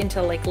Murdock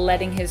into like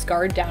letting his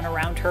guard down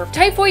around her.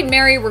 Typhoid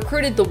Mary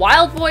recruited the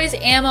Wild Boys,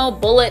 Ammo,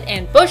 Bullet,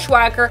 and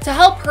Bushwhacker to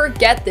help her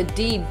get the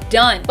deed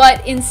done,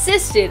 but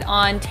insisted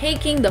on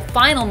taking the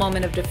final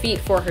moment of defeat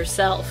for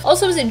herself.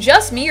 Also, is it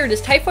just me or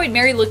does Typhoid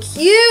Mary look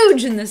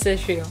huge in this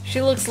issue?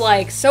 She looks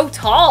like so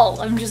tall.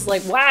 I'm just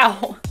like,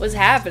 wow, what's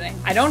happening?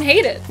 I don't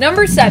hate it.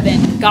 Number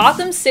 7,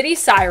 Gotham City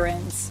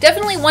Sirens.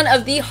 Definitely one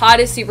of the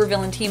hottest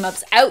supervillain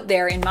team-ups out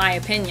there in my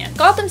opinion.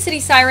 Gotham City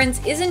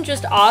Sirens isn't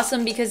just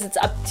awesome because it's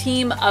a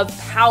team of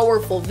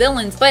powerful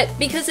villains, but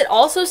because it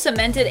also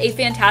cemented a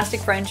fantastic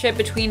friendship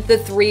between the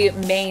 3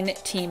 main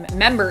team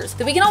members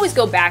that we can always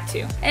go back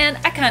to, and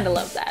I kinda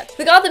love that.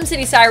 The Gotham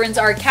City Sirens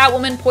are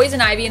Catwoman,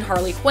 Poison Ivy, and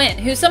Harley Quinn,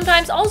 who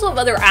sometimes also have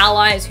other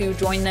allies who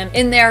join them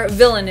in their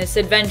villainous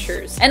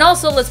adventures. And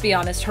also, let's be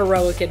honest,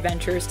 heroic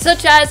adventures,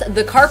 such as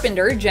the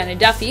Carpenter, Jenna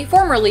Duffy,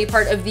 formerly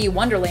part of the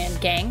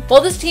Wonderland gang.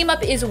 While this team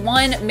up is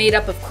one made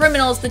up of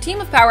criminals, the team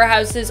of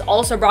powerhouses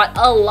also brought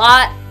a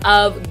lot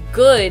of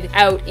good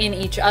out in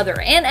each other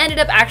and ended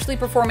up actually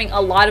performing a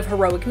lot of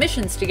heroic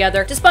missions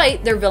together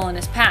despite their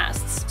villainous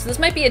pasts. So this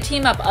might be a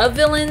team up of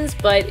villains,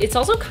 but it's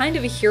also kind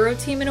of a hero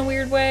team in a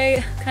weird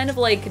way, kind of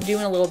like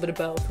doing a little bit of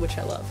both, which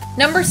I love.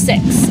 Number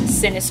 6,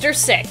 Sinister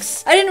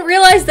 6. I didn't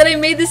realize that I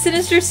made the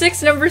Sinister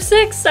 6 number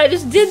 6. I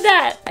just did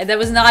that. That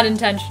was not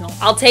intentional.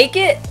 I'll take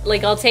it,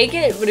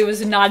 but it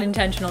was not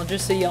intentional,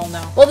 just so y'all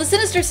know. While the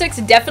Sinister 6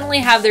 definitely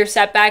have their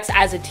setbacks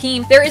as a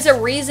team, there is a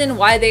reason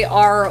why they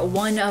are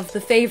one of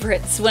the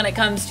favorites when it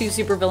comes to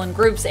supervillain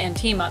groups and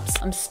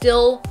team-ups. I'm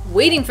still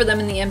waiting for them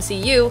in the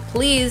MCU.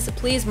 Please,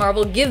 please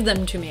Marvel, give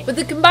them to me. With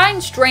the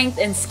combined strength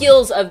and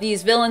skills of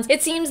these villains,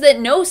 it seems that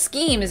no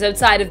scheme is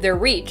outside of their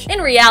reach. In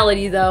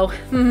reality though,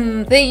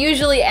 they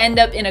usually end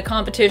up in a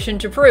competition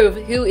to prove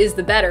who is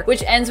the better,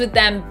 which ends with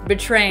them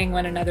betraying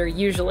one another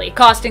usually,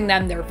 costing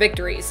them their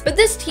victories. But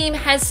this team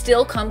has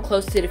still come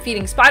close to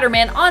defeating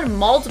Spider-Man on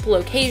multiple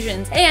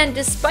occasions, and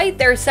despite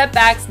their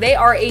setbacks, they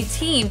are a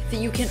team that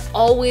you can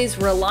always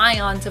rely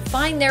on to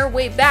find their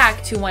way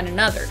back to one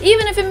another,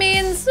 even if it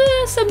means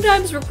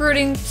sometimes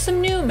recruiting some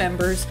new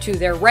members to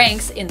their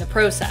ranks in the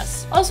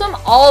process. Also, I'm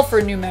all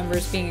for new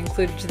members being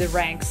included to the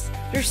ranks.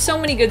 There's so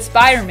many good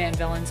Spider-Man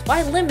villains,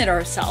 why limit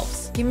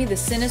ourselves? Give me the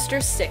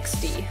Sinister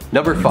 60.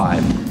 Number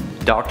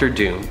 5, Dr.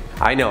 Doom.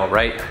 I know,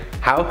 right?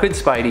 How could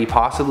Spidey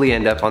possibly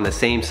end up on the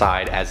same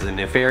side as the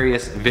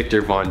nefarious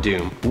Victor Von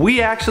Doom? We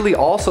actually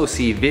also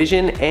see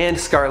Vision and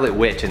Scarlet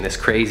Witch in this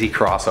crazy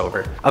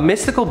crossover. A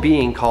mystical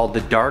being called the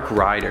Dark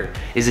Rider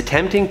is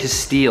attempting to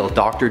steal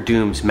Dr.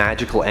 Doom's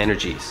magical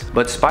energies,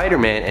 but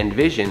Spider-Man and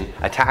Vision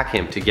attack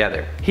him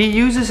together. He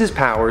uses his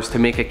powers to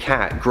make a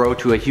cat grow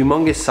to a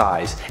humongous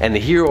size, and the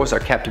heroes are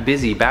kept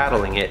busy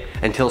battling it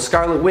until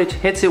Scarlet Witch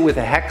hits it with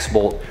a hex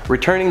bolt,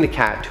 returning the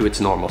cat to its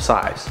normal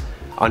size.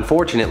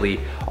 Unfortunately,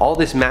 all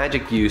this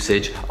magic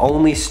usage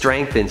only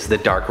strengthens the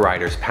Dark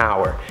Rider's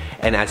power,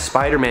 and as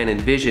Spider-Man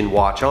and Vision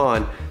watch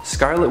on,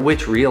 Scarlet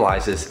Witch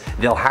realizes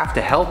they'll have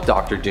to help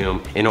Dr.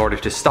 Doom in order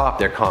to stop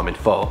their common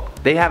foe.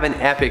 They have an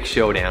epic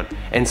showdown,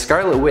 and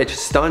Scarlet Witch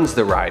stuns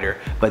the Rider,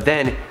 but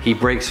then he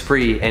breaks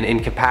free and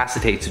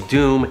incapacitates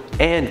Doom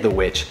and the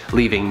Witch,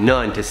 leaving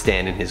none to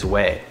stand in his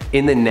way.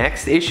 In the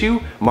next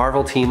issue,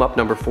 Marvel Team Up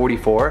number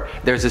 44,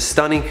 there's a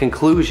stunning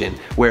conclusion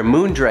where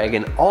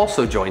Moondragon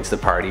also joins the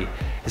party.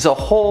 It's a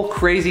whole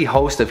crazy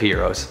host of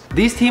heroes.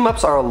 These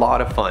team-ups are a lot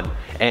of fun,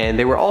 and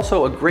they were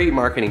also a great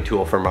marketing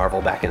tool for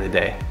Marvel back in the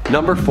day.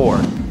 Number 4,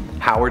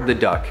 Howard the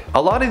Duck.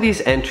 A lot of these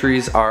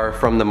entries are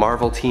from the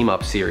Marvel Team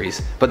Up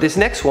series, but this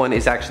next one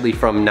is actually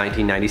from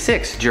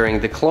 1996 during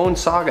the Clone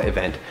Saga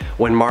event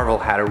when Marvel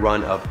had a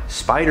run of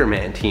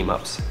Spider-Man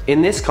team-ups.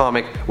 In this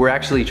comic, we're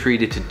actually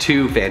treated to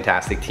 2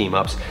 fantastic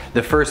team-ups,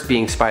 the first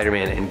being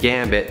Spider-Man and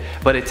Gambit,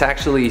 but it's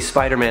actually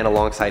Spider-Man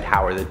alongside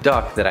Howard the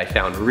Duck that I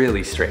found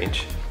really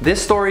strange. This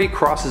story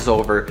crosses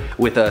over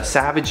with a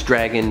Savage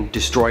Dragon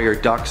Destroyer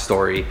Duck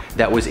story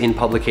that was in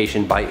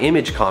publication by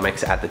Image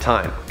Comics at the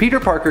time. Peter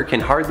Parker can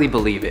hardly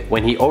believe it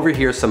when he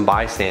overhears some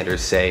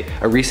bystanders say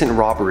a recent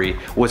robbery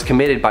was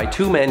committed by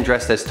 2 men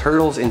dressed as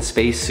turtles in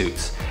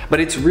spacesuits. But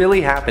it's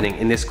really happening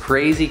in this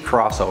crazy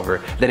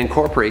crossover that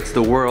incorporates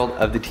the world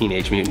of the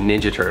Teenage Mutant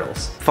Ninja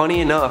Turtles. Funny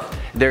enough,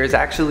 there is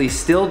actually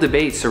still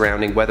debate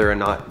surrounding whether or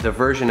not the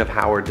version of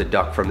Howard the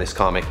Duck from this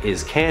comic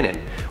is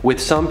canon, with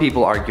some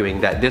people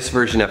arguing that this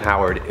version of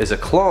Howard is a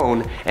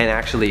clone and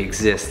actually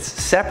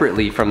exists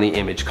separately from the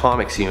Image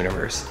Comics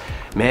universe.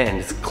 Man,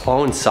 it's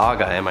Clone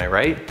Saga, am I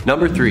right?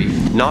 Number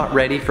 3, not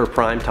ready for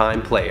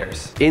primetime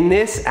players. In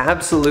this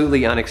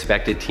absolutely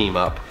unexpected team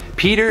up,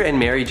 Peter and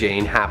Mary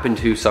Jane happen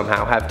to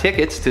somehow have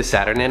tickets to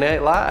Saturday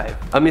Night Live.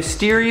 A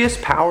mysterious,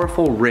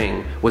 powerful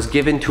ring was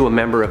given to a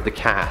member of the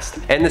cast,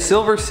 and the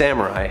Silver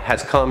Samurai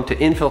has come to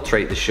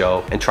infiltrate the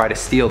show and try to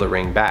steal the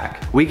ring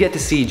back. We get to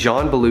see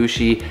John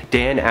Belushi,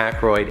 Dan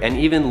Aykroyd, and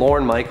even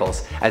Lorne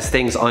Michaels as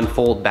things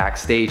unfold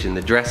backstage in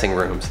the dressing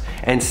rooms,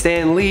 and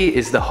Stan Lee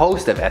is the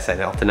host of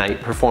SNL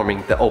Tonight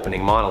performing the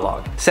opening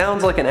monologue.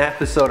 Sounds like an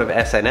episode of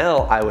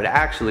SNL I would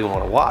actually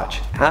want to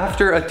watch.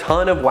 After a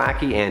ton of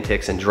wacky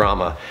antics and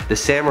drama, the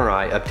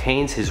samurai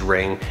obtains his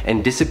ring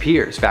and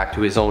disappears back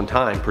to his own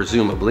time,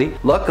 presumably.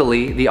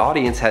 Luckily, the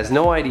audience has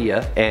no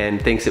idea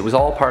and thinks it was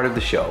all part of the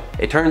show.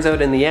 It turns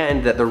out in the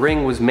end that the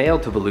ring was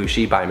mailed to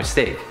Belushi by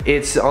mistake.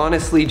 It's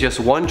honestly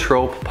just one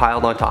trope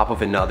piled on top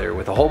of another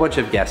with a whole bunch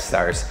of guest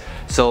stars.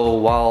 So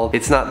while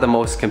it's not the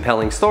most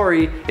compelling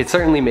story, it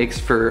certainly makes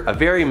for a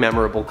very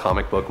memorable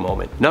comic book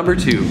moment. Number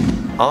 2.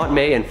 Aunt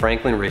May and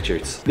Franklin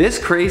Richards.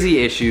 This crazy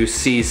issue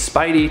sees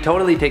Spidey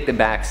totally take the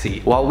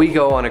backseat while we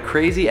go on a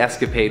crazy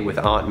escapade with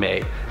Aunt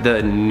May,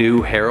 the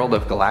new Herald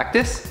of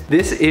Galactus.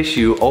 This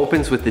issue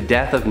opens with the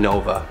death of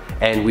Nova,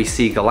 and we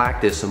see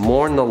Galactus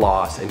mourn the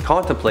loss and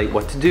contemplate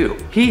what to do.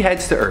 He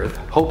heads to Earth,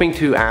 hoping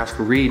to ask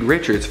Reed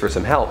Richards for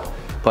some help,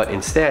 but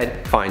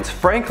instead finds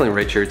Franklin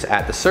Richards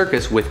at the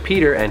circus with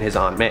Peter and his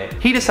Aunt May.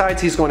 He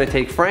decides he's going to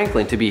take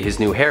Franklin to be his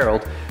new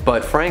herald,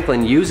 but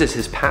Franklin uses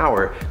his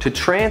power to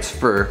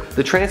transfer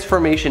the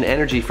transformation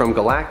energy from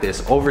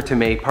Galactus over to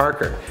May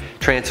Parker,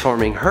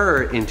 transforming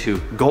her into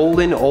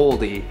Golden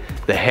Oldie,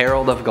 the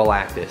Herald of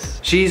Galactus.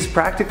 She's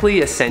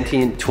practically a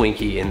sentient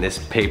Twinkie in this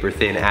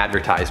paper-thin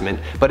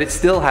advertisement, but it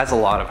still has a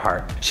lot of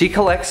heart. She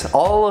collects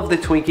all of the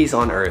Twinkies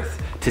on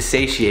Earth to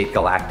satiate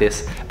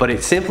Galactus, but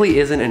it simply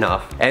isn't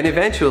enough, and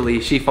eventually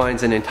she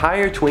finds an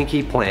entire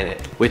Twinkie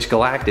planet, which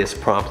Galactus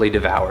promptly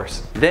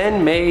devours.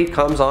 Then May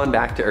comes on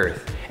back to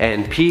Earth,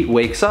 and Pete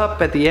wakes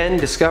up at the end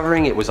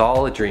discovering it was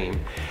all a dream.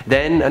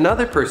 Then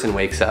another person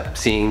wakes up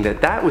seeing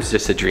that that was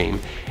just a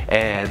dream,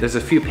 and there's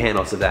a few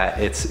panels of that.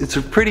 It's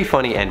a pretty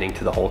funny ending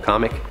to the whole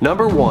comic.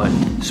 Number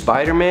 1,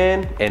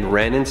 Spider-Man and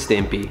Ren and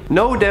Stimpy.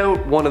 No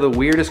doubt one of the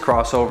weirdest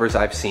crossovers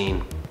I've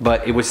seen,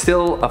 but it was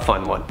still a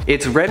fun one.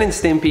 It's Ren and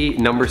Stimpy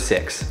number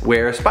 6,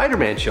 where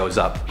Spider-Man shows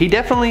up. He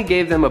definitely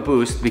gave them a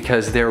boost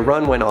because their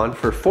run went on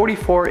for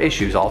 44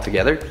 issues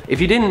altogether.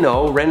 If you didn't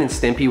know, Ren and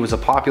Stimpy was a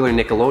popular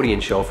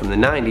Nickelodeon show from the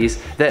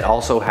 90s that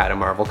also had a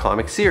Marvel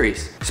Comics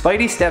series.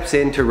 Spidey steps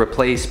in to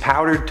replace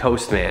Powdered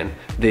Toast Man,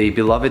 the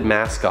beloved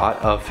mascot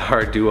of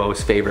our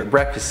duo's favorite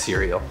breakfast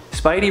cereal.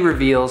 Spidey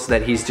reveals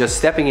that he's just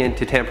stepping in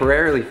to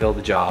temporarily fill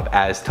the job,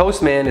 as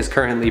Toast Man is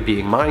currently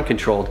being mind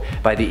controlled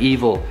by the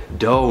evil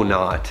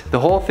Donut. The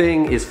whole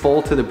thing is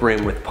full to the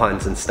brim with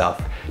puns and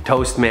stuff.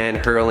 Toast Man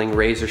hurling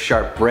razor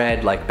sharp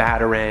bread like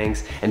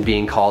batarangs and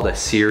being called a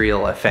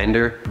serial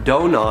offender.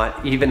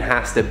 Donut even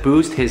has to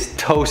boost his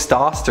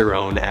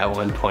testosterone at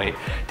one point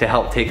to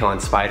help take on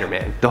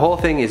Spider-Man. The whole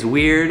thing is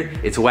weird,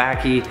 it's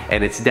wacky,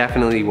 and it's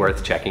definitely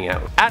worth checking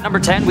out. At number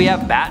 10, we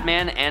have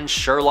Batman and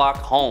Sherlock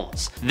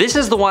Holmes. This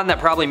is the one that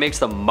probably makes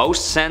the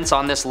most sense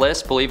on this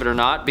list, believe it or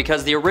not,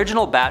 because the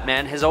original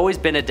Batman has always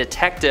been a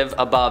detective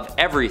above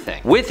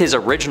everything, with his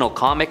original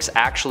comics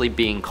actually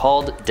being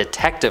called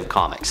Detective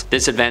Comics.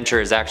 This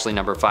adventure is actually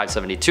number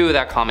 572 of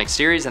that comic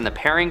series, and the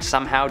pairing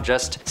somehow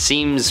just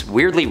seems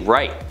weirdly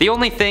right. The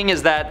only thing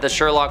is that the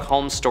Sherlock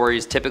Holmes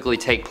stories typically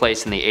take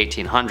place in the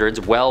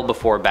 1800s, well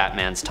before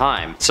Batman's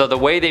time. So the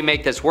way they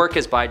make this work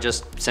is by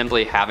just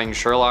simply having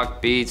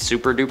Sherlock be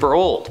super duper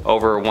old,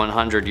 over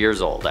 100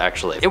 years old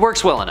actually. It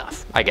works well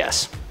enough, I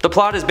guess. The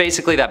plot is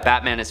basically that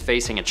Batman is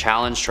facing a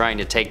challenge trying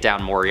to take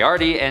down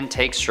Moriarty and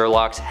takes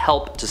Sherlock's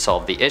help to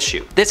solve the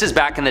issue. This is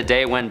back in the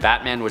day when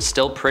Batman was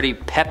still pretty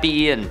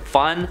peppy and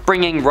fun,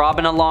 bringing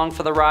Robin along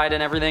for the ride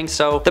and everything,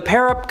 so the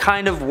pair-up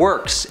kind of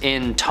works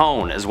in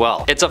tone as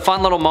well. It's a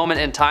fun little moment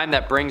in time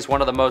that brings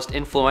one of the most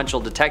influential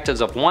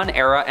detectives of one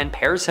era and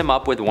pairs him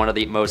up with one of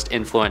the most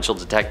influential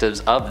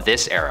detectives of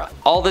this era.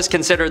 All this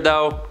considered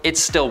though,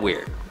 it's still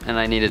weird, and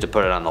I needed to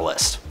put it on the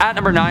list. At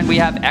number 9, we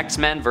have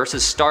X-Men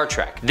vs Star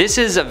Trek. This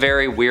is a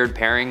very weird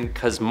pairing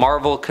because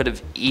Marvel could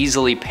have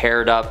easily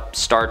paired up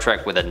Star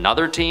Trek with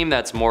another team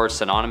that's more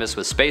synonymous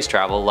with space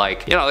travel,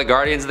 like, you know, the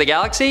Guardians of the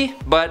Galaxy.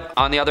 But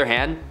on the other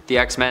hand, the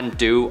X-Men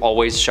do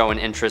always show an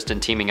interest in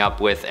teaming up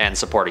with and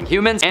supporting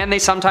humans, and they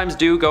sometimes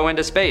do go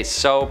into space,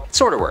 so it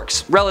sort of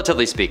works.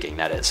 Relatively speaking,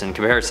 that is, in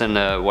comparison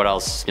to what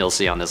else you'll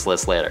see on this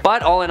list later.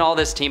 But all in all,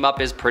 this team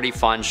up is pretty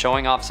fun,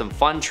 showing off some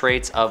fun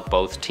traits of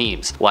both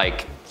teams,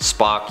 like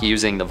Spock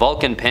using the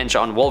Vulcan pinch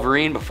on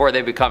Wolverine before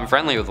they become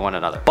friendly with one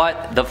another.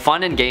 But the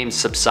fun and games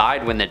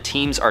subside when the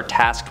teams are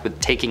tasked with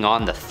taking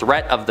on the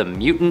threat of the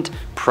mutant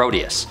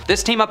Proteus.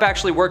 This team up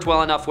actually worked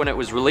well enough when it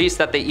was released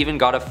that they even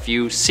got a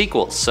few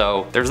sequels,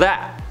 so there's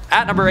that.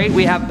 At number 8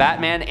 we have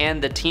Batman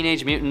and the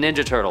Teenage Mutant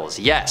Ninja Turtles.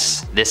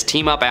 Yes, this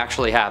team up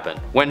actually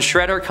happened. When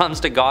Shredder comes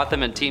to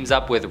Gotham and teams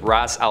up with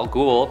Ra's al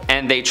Ghul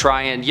and they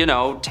try and, you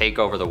know, take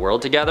over the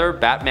world together,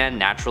 Batman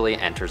naturally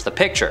enters the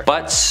picture.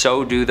 But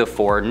so do the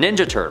 4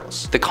 Ninja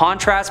Turtles. The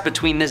contrast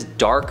between this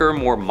darker,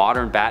 more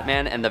modern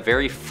Batman and the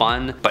very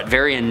fun but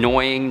very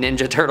annoying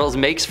Ninja Turtles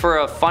makes for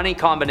a funny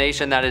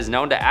combination that is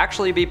known to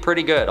actually be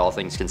pretty good, all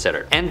things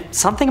considered. And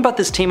something about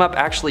this team up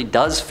actually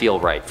does feel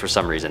right for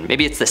some reason.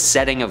 Maybe it's the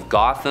setting of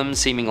Gotham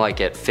seeming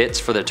like it fits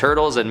for the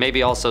Turtles, and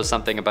maybe also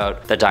something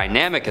about the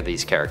dynamic of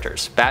these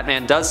characters.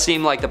 Batman does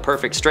seem like the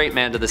perfect straight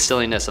man to the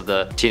silliness of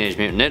the Teenage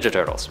Mutant Ninja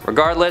Turtles.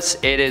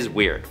 Regardless, it is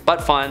weird,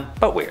 but fun,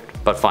 but weird,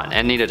 but fun,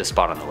 and needed a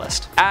spot on the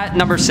list. At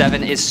number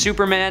 7 is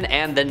Superman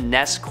and the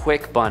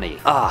Nesquik Bunny.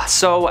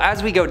 So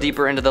as we go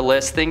deeper into the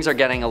list, things are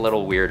getting a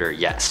little weirder,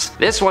 yes.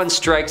 This one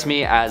strikes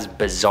me as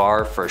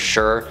bizarre for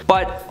sure,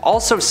 but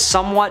also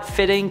somewhat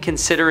fitting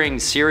considering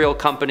cereal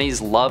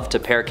companies love to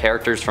pair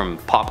characters from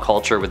pop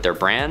culture with their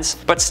brands.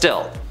 But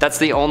still, that's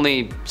the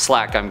only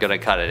slack I'm gonna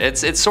cut it.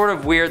 It's sort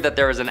of weird that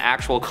there is an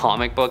actual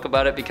comic book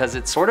about it because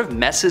it sort of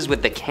messes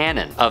with the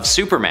canon of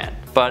Superman.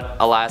 But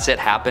alas, it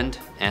happened,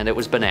 and it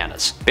was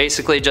bananas.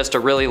 Basically just a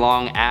really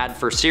long ad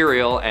for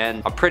cereal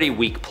and a pretty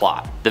weak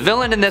plot. The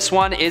villain in this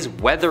one is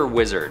Weather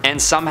Wizard,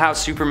 and somehow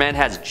Superman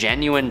has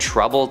genuine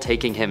trouble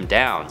taking him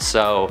down.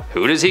 So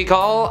who does he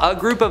call? A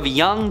group of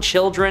young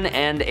children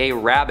and a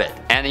rabbit.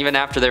 And even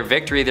after their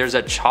victory, there's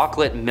a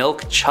chocolate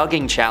milk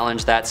chugging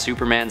challenge that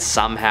Superman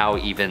somehow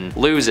even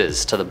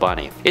loses to the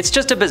bunny. It's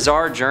just a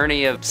bizarre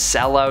journey of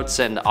sellouts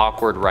and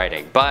awkward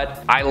writing,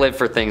 but I live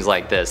for things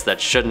like this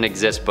that shouldn't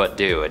exist but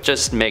do. It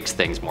just makes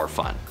things more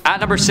fun.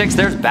 At number 6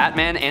 there's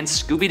Batman and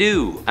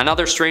Scooby-Doo.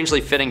 Another strangely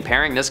fitting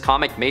pairing. This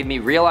comic made me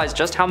realize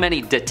just how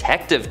many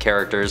detective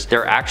characters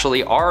there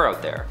actually are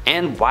out there,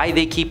 and why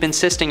they keep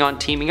insisting on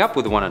teaming up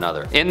with one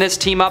another. In this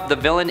team up, the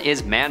villain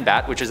is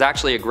Man-Bat, which is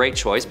actually a great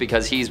choice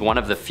because he's one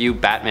of the few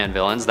Batman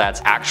villains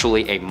that's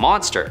actually a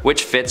monster,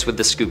 which fits with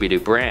the Scooby-Doo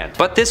brand.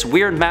 But this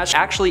weird match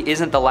actually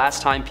isn't the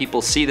last time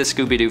people see the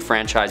Scooby-Doo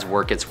franchise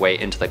work its way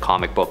into the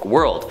comic book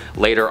world.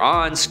 Later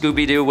on,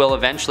 Scooby-Doo will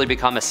eventually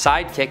become a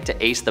sidekick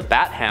to Ace the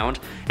Bat Hound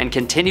and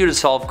continue to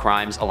solve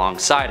crimes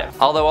alongside him.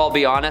 Although I'll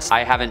be honest,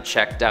 I haven't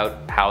checked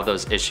out how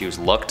those issues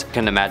looked.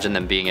 Couldn't imagine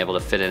them being able to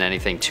fit in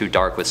anything too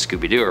dark with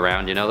Scooby-Doo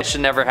around, you know? They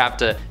should never have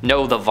to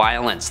know the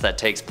violence that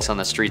takes place on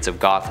the streets of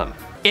Gotham.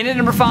 In at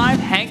number 5,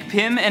 Hank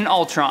Pym and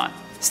Ultron.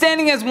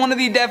 Standing as one of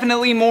the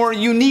definitely more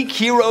unique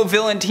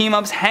hero-villain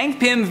team-ups, Hank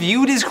Pym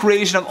viewed his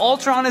creation of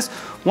Ultron as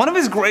one of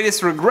his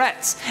greatest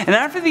regrets, and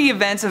after the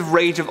events of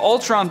Rage of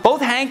Ultron,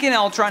 both Hank and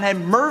Ultron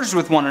had merged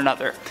with one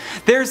another.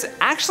 There's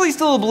actually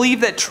still a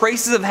belief that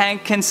traces of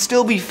Hank can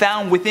still be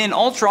found within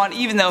Ultron,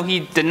 even though he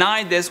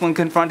denied this when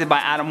confronted by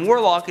Adam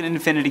Warlock in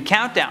Infinity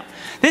Countdown.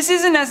 This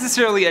isn't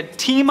necessarily a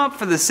team-up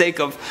for the sake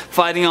of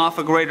fighting off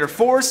a greater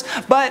force,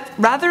 but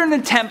rather an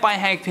attempt by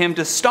Hank Pym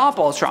to stop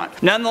Ultron.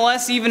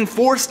 Nonetheless, even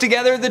forced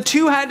together, the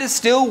two had to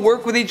still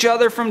work with each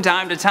other from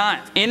time to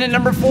time. In at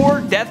number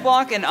 4,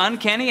 Deathlock and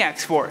Uncanny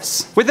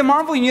X-Force. With the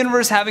Marvel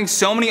Universe having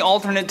so many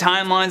alternate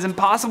timelines and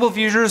possible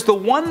futures, the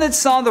one that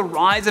saw the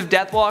rise of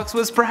Deathlocks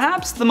was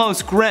perhaps the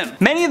most grim.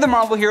 Many of the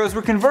Marvel heroes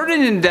were converted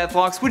into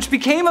Deathlocks, which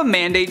became a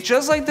mandate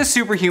just like the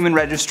Superhuman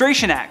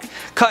Registration Act.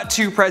 Cut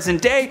to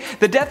present day,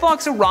 the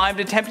Deathlocks arrived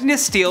attempting to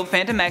steal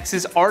Phantom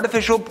X's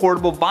artificial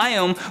portable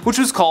biome, which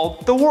was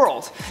called the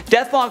World.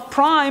 Deathlock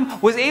Prime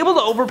was able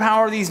to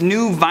overpower these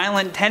new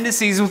violent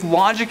tendencies with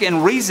logic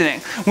and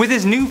reasoning. With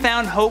his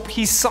newfound hope,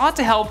 he sought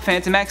to help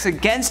Phantom X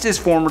against his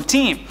former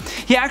team.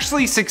 He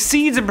actually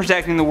succeeds in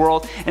protecting the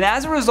world, and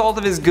as a result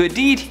of his good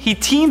deed, he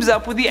teams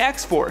up with the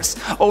X-Force.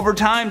 Over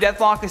time,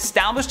 Deathlock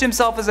established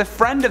himself as a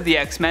friend of the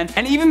X-Men,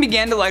 and even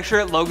began to lecture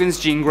at Logan's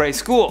Jean Grey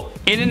School.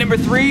 In at number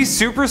 3,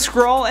 Super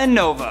Skrull and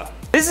Nova.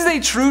 This is a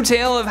true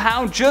tale of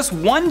how just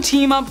one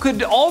team-up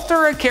could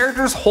alter a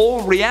character's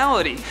whole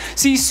reality.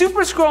 See,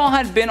 Super Skrull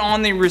had been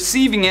on the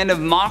receiving end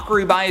of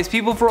mockery by his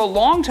people for a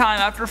long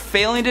time after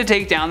failing to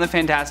take down the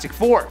Fantastic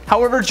Four.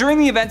 However, during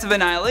the events of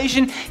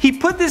Annihilation, he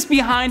put this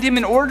behind him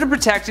in order to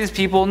protect his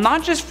people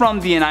not just from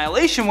the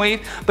Annihilation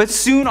Wave, but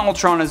soon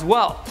Ultron as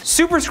well.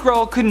 Super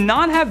Skrull could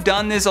not have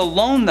done this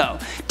alone though.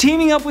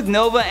 Teaming up with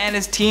Nova and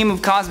his team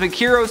of cosmic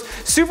heroes,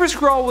 Super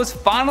Skrull was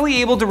finally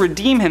able to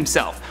redeem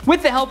himself.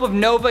 With the help of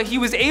Nova,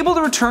 he was able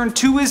to return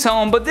to his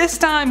home, but this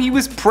time he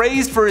was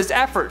praised for his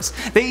efforts.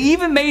 They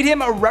even made him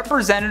a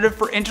representative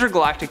for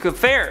intergalactic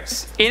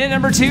affairs. In at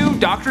number 2,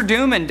 Doctor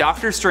Doom and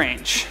Doctor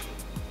Strange.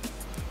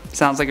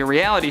 Sounds like a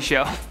reality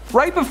show.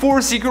 Right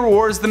before Secret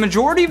Wars, the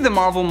majority of the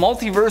Marvel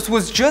multiverse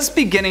was just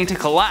beginning to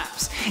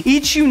collapse.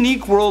 Each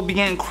unique world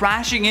began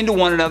crashing into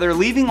one another,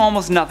 leaving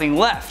almost nothing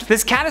left.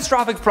 This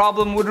catastrophic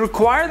problem would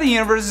require the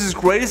universe's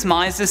greatest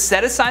minds to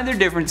set aside their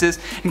differences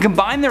and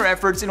combine their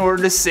efforts in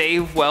order to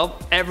save, well,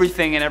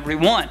 everything and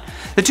everyone.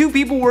 The two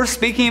people we're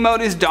speaking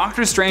about is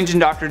Doctor Strange and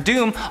Doctor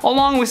Doom,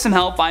 along with some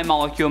help by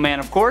Molecule Man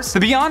of course. The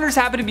Beyonders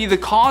happen to be the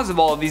cause of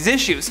all of these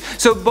issues,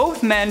 so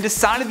both men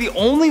decided the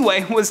only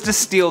way was to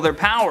steal their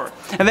power.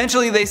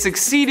 Eventually they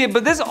succeeded,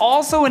 but this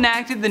also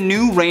enacted the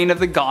new reign of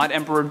the God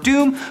Emperor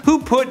Doom, who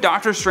put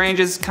Doctor Strange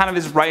as kind of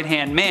his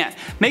right-hand man,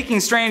 making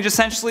Strange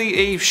essentially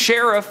a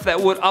sheriff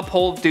that would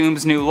uphold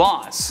Doom's new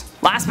laws.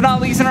 Last but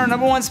not least, in our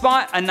number 1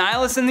 spot,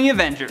 Annihilus and the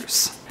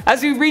Avengers.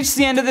 As we reach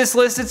the end of this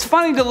list, it's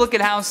funny to look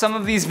at how some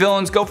of these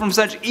villains go from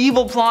such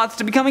evil plots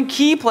to becoming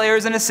key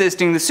players in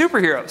assisting the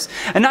superheroes.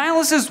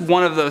 Annihilus is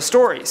one of those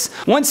stories.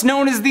 Once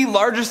known as the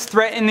largest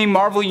threat in the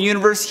Marvel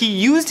Universe, he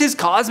used his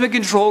cosmic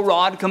control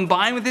rod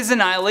combined with his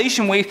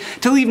annihilation wave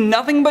to leave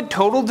nothing but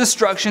total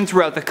destruction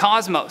throughout the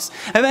cosmos.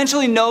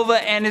 Eventually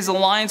Nova and his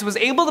alliance was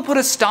able to put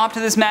a stop to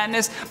this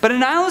madness, but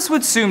Annihilus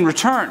would soon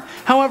return.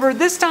 However,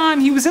 this time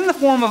he was in the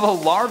form of a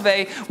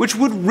larvae which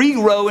would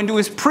regrow into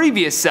his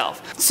previous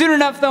self. Soon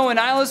enough though,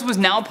 Annihilus was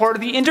now part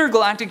of the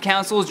Intergalactic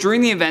Councils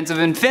during the events of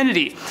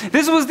Infinity.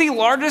 This was the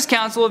largest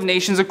council of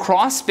nations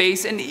across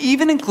space and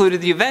even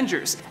included the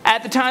Avengers.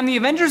 At the time, the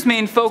Avengers'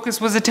 main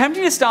focus was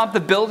attempting to stop the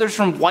Builders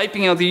from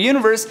wiping out the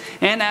universe,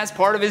 and as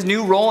part of his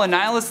new role,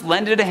 Annihilus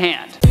lended a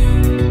hand.